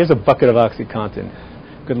 Here's a bucket of OxyContin.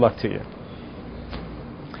 Good luck to you.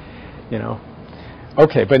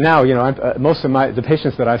 Okay, but now, most of the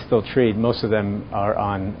patients that I still treat, most of them are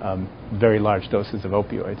on very large doses of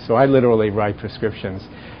opioids. So I literally write prescriptions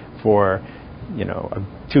for,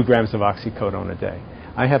 2 grams of oxycodone a day.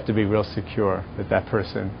 I have to be real secure that that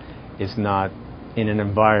person is not in an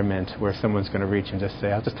environment where someone's going to reach and just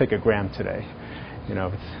say, I'll just take a gram today,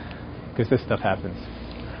 because this stuff happens.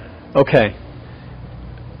 Okay.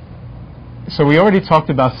 So we already talked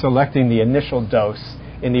about selecting the initial dose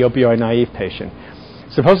in the opioid-naive patient.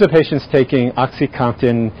 Suppose the patient's taking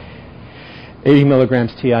OxyContin 80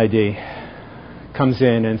 milligrams TID, comes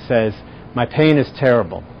in and says, my pain is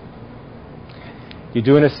terrible. You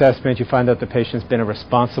do an assessment, you find out the patient's been a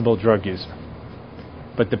responsible drug user,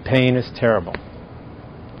 but the pain is terrible.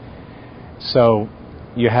 So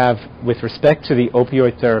you have, with respect to the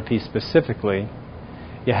opioid therapy specifically,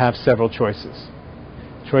 you have several choices.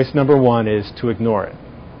 Choice number 1 is to ignore it.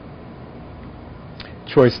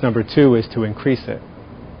 Choice number 2 is to increase it.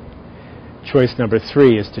 Choice number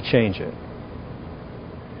 3 is to change it.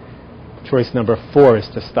 Choice number 4 is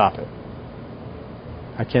to stop it.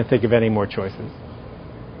 I can't think of any more choices.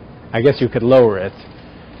 I guess you could lower it,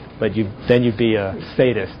 but then you'd be a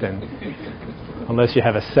sadist, and unless you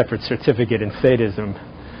have a separate certificate in sadism,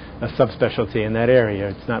 a subspecialty in that area,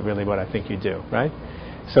 it's not really what I think you do, right?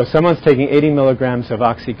 So someone's taking 80 milligrams of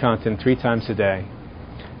OxyContin 3 times a day.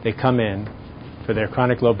 They come in for their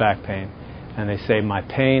chronic low back pain, and they say, my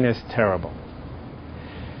pain is terrible.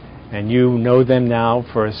 And you know them now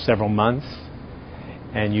for several months,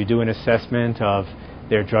 and you do an assessment of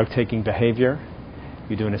their drug-taking behavior,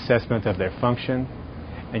 you do an assessment of their function,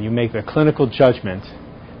 and you make a clinical judgment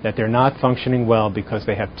that they're not functioning well because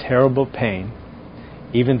they have terrible pain,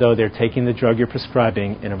 even though they're taking the drug you're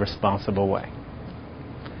prescribing in a responsible way.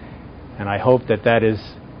 And I hope that that is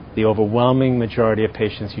the overwhelming majority of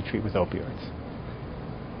patients you treat with opioids.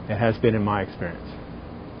 It has been in my experience.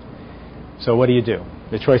 So what do?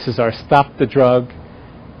 The choices are stop the drug,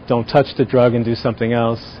 don't touch the drug and do something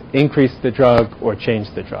else, increase the drug, or change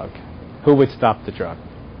the drug. Who would stop the drug?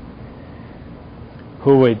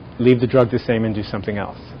 Who would leave the drug the same and do something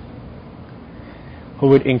else? Who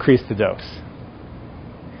would increase the dose?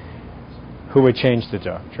 Who would change the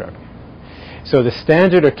drug? So the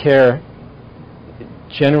standard of care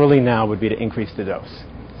generally now would be to increase the dose,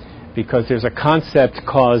 because there's a concept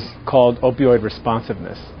called opioid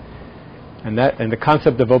responsiveness. And the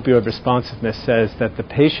concept of opioid responsiveness says that the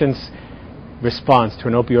patient's response to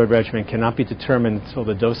an opioid regimen cannot be determined until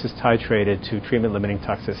the dose is titrated to treatment-limiting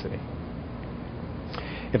toxicity.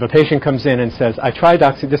 If a patient comes in and says, I tried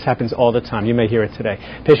this happens all the time, you may hear it today.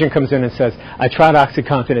 Patient comes in and says, I tried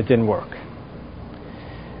OxyContin, it didn't work.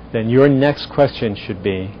 Then your next question should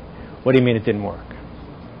be, what do you mean it didn't work?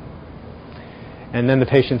 And then the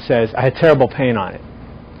patient says, I had terrible pain on it.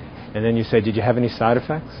 And then you say, did you have any side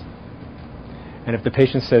effects? And if the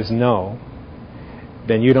patient says no,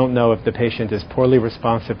 then you don't know if the patient is poorly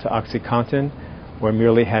responsive to OxyContin or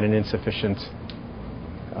merely had an insufficient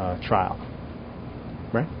trial.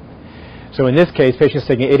 Right? So in this case, patient's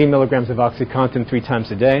taking 80 milligrams of OxyContin 3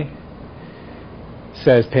 times a day,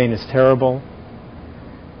 says pain is terrible.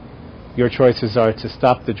 Your choices are to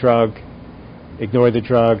stop the drug, ignore the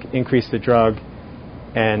drug, increase the drug,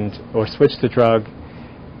 or switch the drug.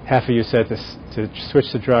 Half of you said to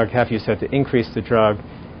switch the drug, half of you said to increase the drug.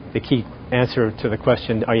 The key answer to the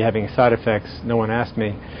question, are you having side effects? No one asked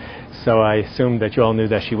me. So I assumed that you all knew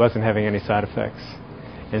that she wasn't having any side effects.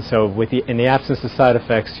 And so in the absence of side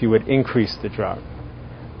effects, you would increase the drug.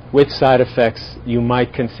 With side effects, you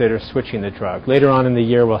might consider switching the drug. Later on in the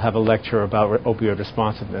year, we'll have a lecture about opioid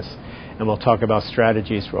responsiveness, and we'll talk about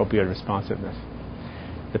strategies for opioid responsiveness.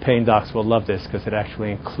 The pain docs will love this because it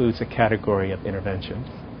actually includes a category of interventions.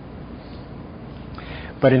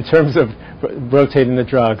 But in terms of rotating the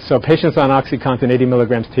drug, so patients on OxyContin 80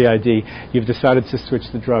 milligrams TID, you've decided to switch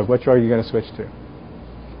the drug. What drug are you going to switch to?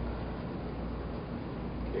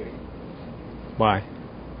 Okay. Why?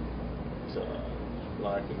 It's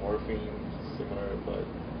long-acting morphine, similar, but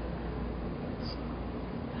it's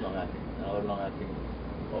another long-acting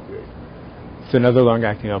opioid. It's another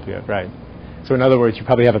long-acting opioid, right. So in other words, you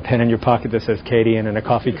probably have a pen in your pocket that says Cadian and a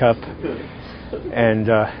coffee cup.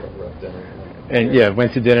 And yeah,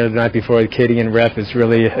 went to dinner the night before. The Cadian rep is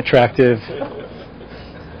really attractive.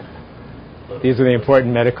 These are the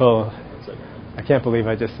important medical. I can't believe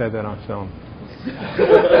I just said that on film.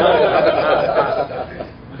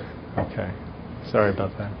 Okay, sorry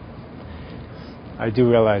about that. I do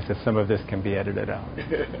realize that some of this can be edited out.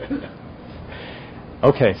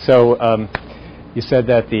 Okay, so you said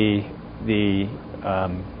that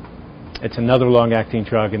it's another long-acting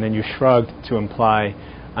drug, and then you shrugged to imply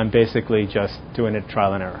I'm basically just doing it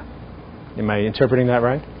trial and error. Am I interpreting that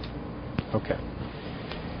right? Okay.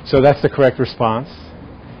 So that's the correct response,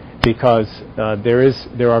 because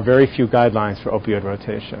there are very few guidelines for opioid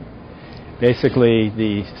rotation. Basically,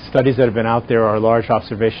 the studies that have been out there are large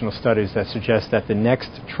observational studies that suggest that the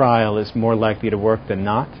next trial is more likely to work than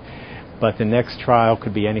not, but the next trial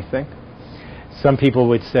could be anything. Some people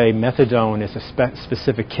would say methadone is a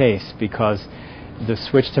specific case because the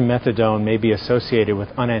switch to methadone may be associated with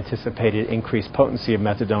unanticipated increased potency of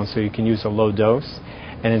methadone, so you can use a low dose.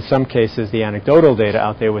 And in some cases, the anecdotal data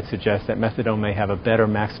out there would suggest that methadone may have a better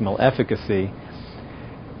maximal efficacy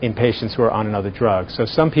in patients who are on another drug. So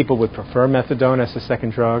some people would prefer methadone as a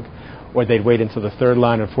second drug, or they'd wait until the third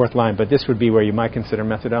line or fourth line, but this would be where you might consider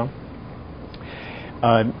methadone.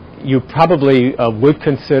 You probably would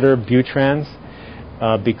consider butrans,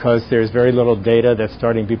 because there's very little data that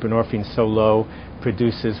starting buprenorphine so low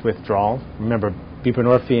produces withdrawal. Remember,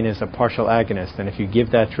 buprenorphine is a partial agonist, and if you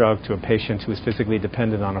give that drug to a patient who is physically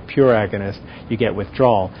dependent on a pure agonist, you get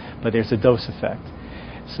withdrawal, but there's a dose effect.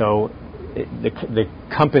 So the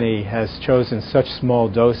company has chosen such small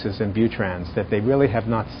doses in butrans that they really have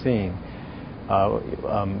not seen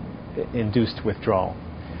induced withdrawal.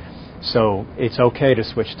 So it's okay to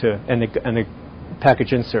switch to, and the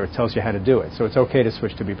package insert tells you how to do it. So it's okay to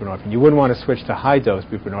switch to buprenorphine. You wouldn't want to switch to high-dose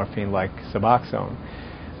buprenorphine like Suboxone,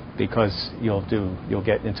 because you'll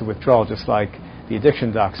get into withdrawal just like the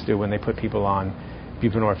addiction docs do when they put people on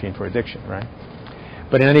buprenorphine for addiction, right?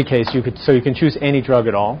 But in any case, you can choose any drug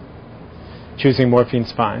at all. Choosing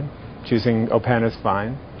morphine's fine. Choosing Opana's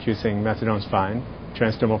fine. Choosing methadone's fine.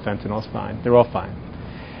 Transdermal fentanyl's fine. They're all fine.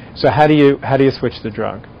 So how do you switch the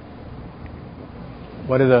drug?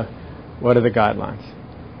 What are the guidelines?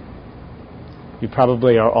 You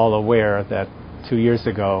probably are all aware that 2 years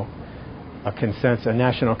ago, a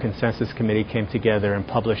national consensus committee came together and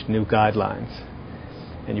published new guidelines.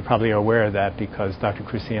 And you probably are aware of that because Dr.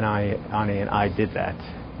 Cruciani and I did that.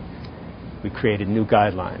 We created new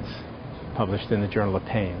guidelines published in the Journal of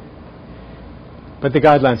Pain. But the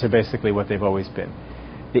guidelines are basically what they've always been.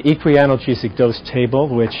 The equianalgesic dose table,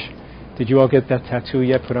 which, did you all get that tattoo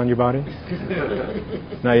yet put on your body?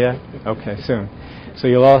 Not yet? Okay, soon. So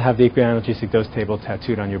you'll all have the equianalgesic dose table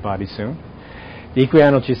tattooed on your body soon. The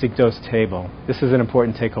equianalgesic dose table, this is an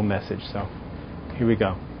important take-home message, so here we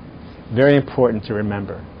go. Very important to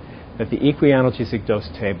remember that the equianalgesic dose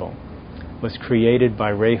table was created by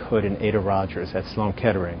Ray Hood and Ada Rogers at Sloan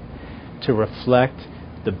Kettering to reflect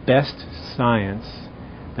the best science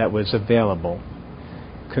that was available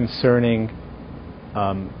concerning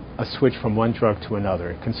a switch from one drug to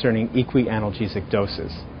another, concerning equianalgesic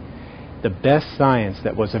doses. The best science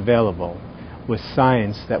that was available was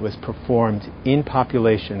science that was performed in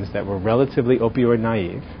populations that were relatively opioid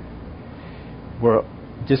naive, were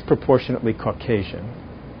disproportionately Caucasian,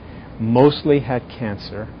 mostly had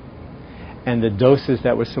cancer, and the doses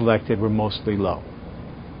that were selected were mostly low.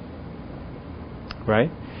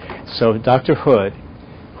 Right? So Dr. Hood,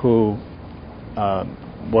 who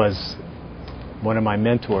was one of my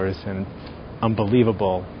mentors and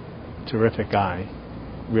unbelievable, terrific guy,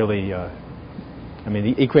 really,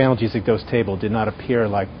 the equianalgesic dose table did not appear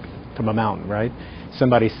like from a mountain, right?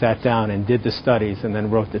 Somebody sat down and did the studies and then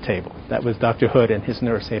wrote the table. That was Dr. Hood and his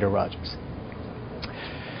nurse, Ada Rogers.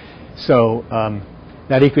 So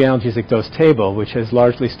that equianalgesic dose table, which has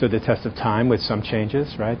largely stood the test of time with some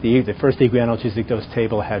changes, right? The first equianalgesic dose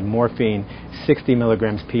table had morphine 60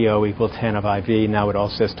 milligrams PO equal 10 of IV. Now it all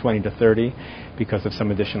says 20 to 30 because of some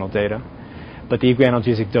additional data. But the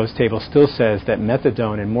equianalgesic dose table still says that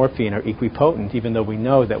methadone and morphine are equipotent, even though we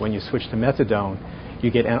know that when you switch to methadone, you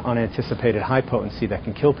get unanticipated high potency that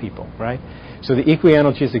can kill people, right? So the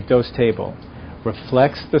equianalgesic dose table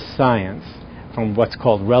reflects the science from what's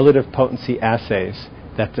called relative potency assays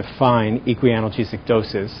that define equianalgesic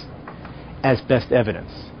doses as best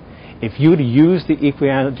evidence. If you use the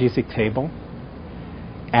equianalgesic table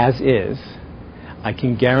as is, I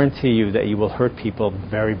can guarantee you that you will hurt people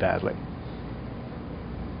very badly.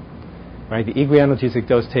 Right? The equianalgesic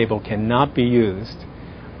dose table cannot be used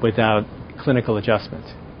without clinical adjustment.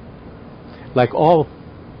 Like all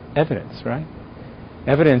evidence, right?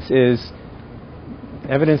 Evidence is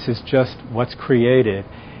just what's created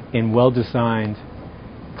in well-designed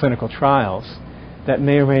clinical trials that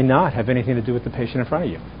may or may not have anything to do with the patient in front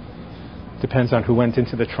of you. Depends on who went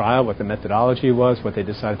into the trial, what the methodology was, what they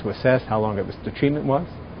decided to assess, how long the treatment was.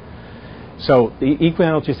 So the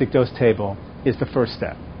equianalgesic dose table is the first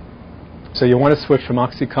step. So you want to switch from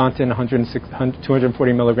OxyContin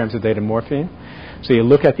 240 milligrams a day to morphine. So you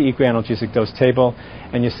look at the equianalgesic dose table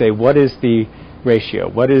and you say, what is the ratio?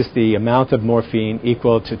 What is the amount of morphine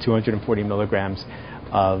equal to 240 milligrams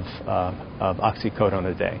of oxycodone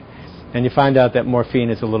a day? And you find out that morphine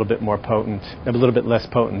is a little bit less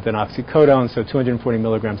potent than oxycodone, so 240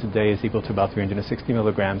 milligrams a day is equal to about 360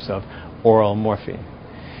 milligrams of oral morphine.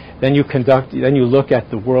 Then you look at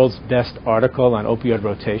the world's best article on opioid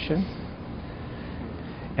rotation,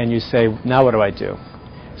 and you say, now what do I do?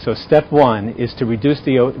 So step one is to reduce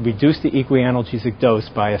the equianalgesic dose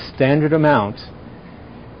by a standard amount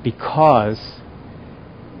because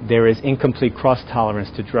there is incomplete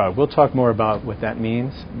cross-tolerance to drug. We'll talk more about what that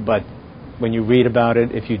means, but when you read about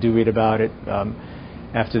it, if you do read about it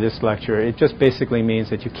after this lecture, it just basically means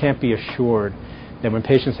that you can't be assured that when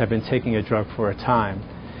patients have been taking a drug for a time,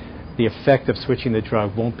 the effect of switching the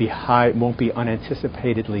drug won't be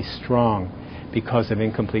unanticipatedly strong because of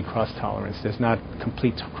incomplete cross-tolerance. There's not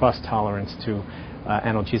complete cross-tolerance to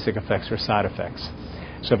analgesic effects or side effects.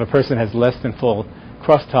 So if a person has less than full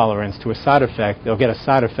cross-tolerance to a side effect, they'll get a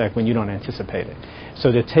side effect when you don't anticipate it.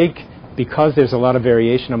 So because there's a lot of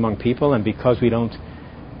variation among people and because we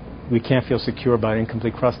can't feel secure about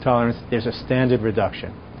incomplete cross-tolerance, there's a standard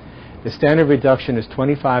reduction. The standard reduction is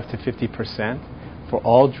 25 to 50% for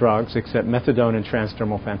all drugs except methadone and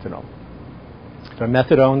transdermal fentanyl. For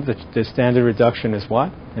methadone, the standard reduction is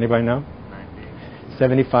what? Anybody know?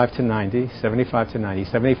 75 to 90. 75 to 90.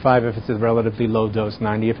 75 if it's a relatively low dose,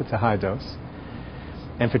 90 if it's a high dose.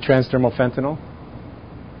 And for transdermal fentanyl,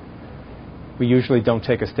 we usually don't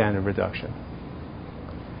take a standard reduction.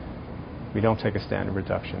 We don't take a standard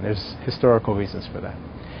reduction. There's historical reasons for that.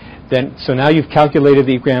 So now you've calculated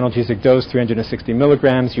the equianalgesic dose, 360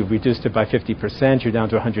 milligrams. You've reduced it by 50%. You're down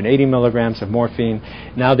to 180 milligrams of morphine.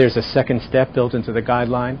 Now there's a second step built into the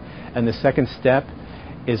guideline. And the second step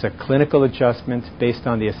is a clinical adjustment based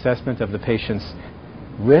on the assessment of the patient's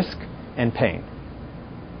risk and pain.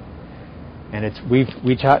 And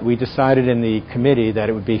we decided in the committee that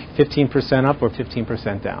it would be 15% up or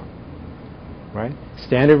 15% down, right?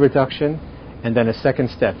 Standard reduction, and then a second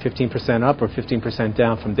step, 15% up or 15%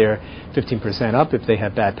 down from there. 15% up if they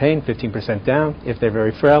have bad pain, 15% down if they're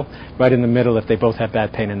very frail, right in the middle if they both have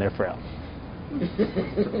bad pain and they're frail.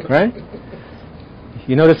 Right?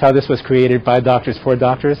 You notice how this was created by doctors for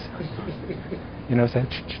doctors? You know what I'm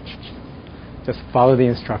saying? Just follow the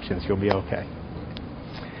instructions, you'll be okay.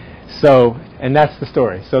 So, and that's the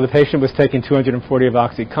story. So the patient was taking 240 of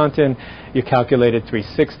OxyContin, you calculated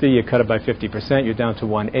 360, you cut it by 50%, you're down to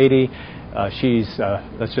 180.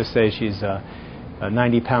 Let's just say she's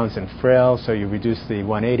 90 pounds and frail, so you reduce the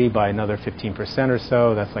 180 by another 15% or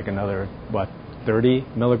so. That's like another, 30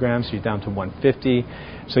 milligrams. You're down to 150.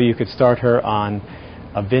 So you could start her on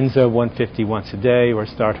Avinza 150 once a day, or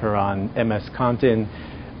start her on MS Contin,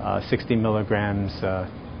 60 milligrams.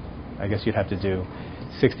 I guess you'd have to do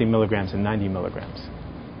 60 milligrams and 90 milligrams.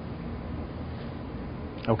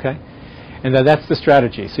 Okay? And that's the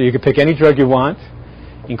strategy. So you can pick any drug you want,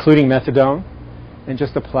 including methadone, and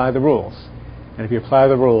just apply the rules. And if you apply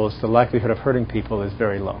the rules, the likelihood of hurting people is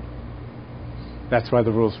very low. That's why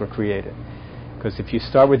the rules were created. Because if you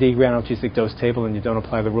start with the analgesic dose table and you don't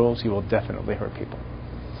apply the rules, you will definitely hurt people.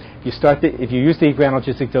 If you use the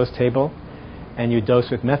analgesic dose table and you dose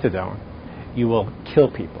with methadone, you will kill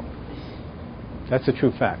people. That's a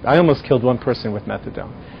true fact. I almost killed one person with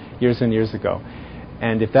methadone years and years ago.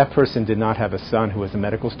 And if that person did not have a son who was a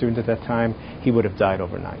medical student at that time, he would have died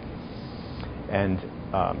overnight. And,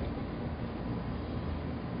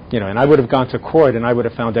 and I would have gone to court and I would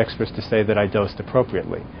have found experts to say that I dosed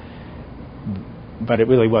appropriately. But it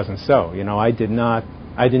really wasn't so. I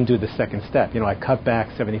didn't do the second step. I cut back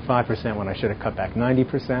 75% when I should have cut back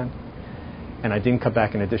 90%. And I didn't cut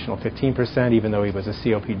back an additional 15%, even though he was a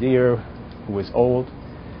COPDer who was old.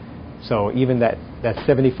 So even that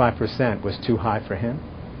 75% was too high for him.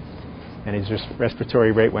 And his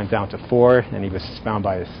respiratory rate went down to 4, and he was found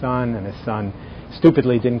by his son, and his son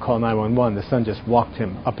stupidly didn't call 911. The son just walked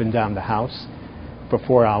him up and down the house for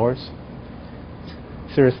 4 hours.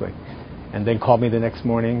 Seriously. And then called me the next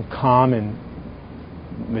morning, calm and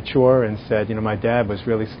mature, and said, my dad was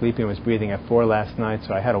really sleeping, was breathing at 4 last night,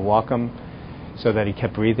 so I had to walk him so that he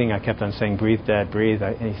kept breathing. I kept on saying, breathe, Dad, breathe.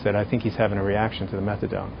 And he said, I think he's having a reaction to the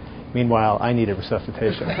methadone. Meanwhile, I needed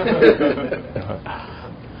resuscitation.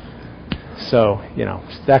 So,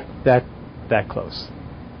 that close.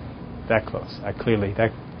 That close.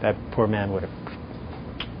 That poor man would have.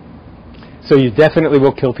 So you definitely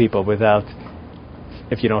will kill people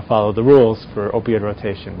if you don't follow the rules for opioid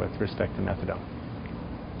rotation with respect to methadone.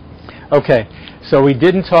 Okay, so we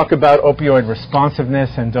didn't talk about opioid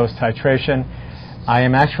responsiveness and dose titration. I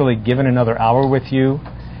am actually given another hour with you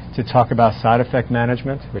to talk about side effect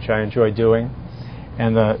management, which I enjoy doing,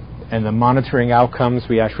 and the monitoring outcomes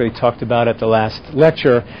we actually talked about at the last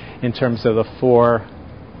lecture in terms of the 4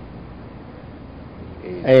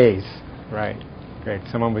 A's. Right. Great.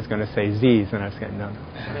 Someone was going to say Z's, and I was going, no.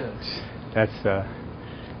 That's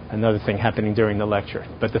another thing happening during the lecture.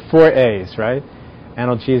 But the 4 A's, right?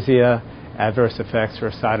 Analgesia, adverse effects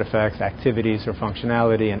or side effects, activities or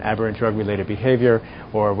functionality, and aberrant drug-related behavior,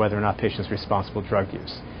 or whether or not patients responsible drug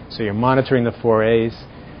use. So you're monitoring the 4 A's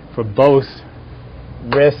for both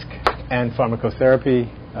risk and pharmacotherapy,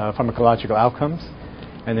 pharmacological outcomes,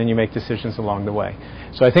 and then you make decisions along the way.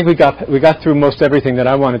 So I think we got through most everything that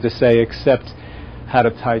I wanted to say except how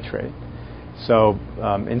to titrate. So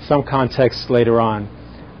in some contexts later on,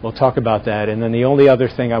 we'll talk about that. And then the only other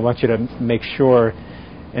thing I want you to make sure,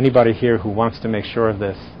 anybody here who wants to make sure of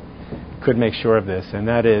this, could make sure of this, and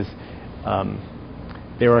that is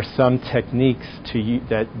there are some techniques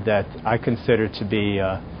that I consider to be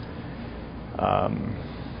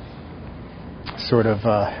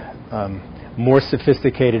more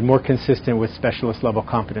sophisticated, more consistent with specialist level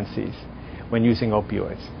competencies when using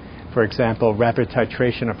opioids. For example, rapid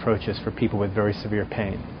titration approaches for people with very severe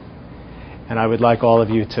pain. And I would like all of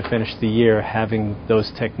you to finish the year having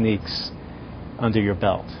those techniques under your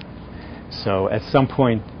belt. So at some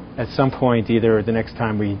point, either the next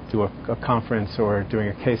time we do a conference or during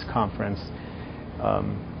a case conference,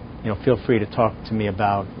 feel free to talk to me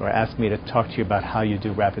about, or ask me to talk to you about how you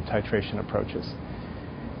do rapid titration approaches.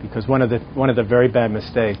 Because one of the very bad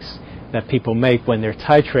mistakes that people make when they're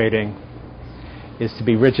titrating is to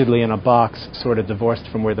be rigidly in a box, sort of divorced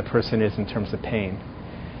from where the person is in terms of pain.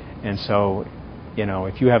 And so,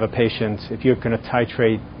 if you have a patient, if you're going to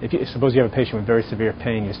titrate, suppose you have a patient with very severe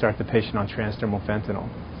pain, you start the patient on transdermal fentanyl.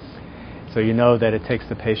 So you know that it takes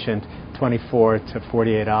the patient 24 to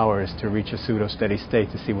 48 hours to reach a pseudo-steady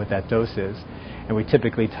state to see what that dose is. And we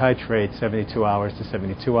typically titrate 72 hours to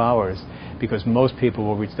 72 hours because most people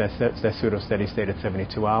will reach that pseudo-steady state at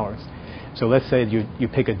 72 hours. So let's say you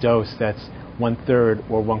pick a dose that's 1/3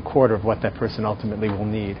 or 1/4 of what that person ultimately will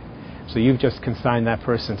need. So you've just consigned that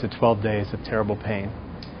person to 12 days of terrible pain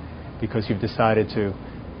because you've decided to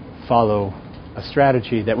follow a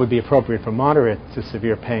strategy that would be appropriate for moderate to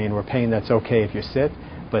severe pain, or pain that's okay if you sit,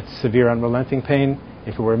 but severe unrelenting pain,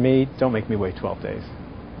 if it were me, don't make me wait 12 days.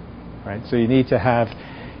 Right? So you need to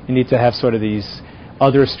have sort of these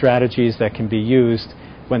other strategies that can be used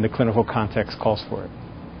when the clinical context calls for it.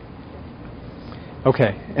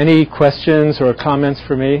 Okay, any questions or comments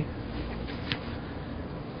for me?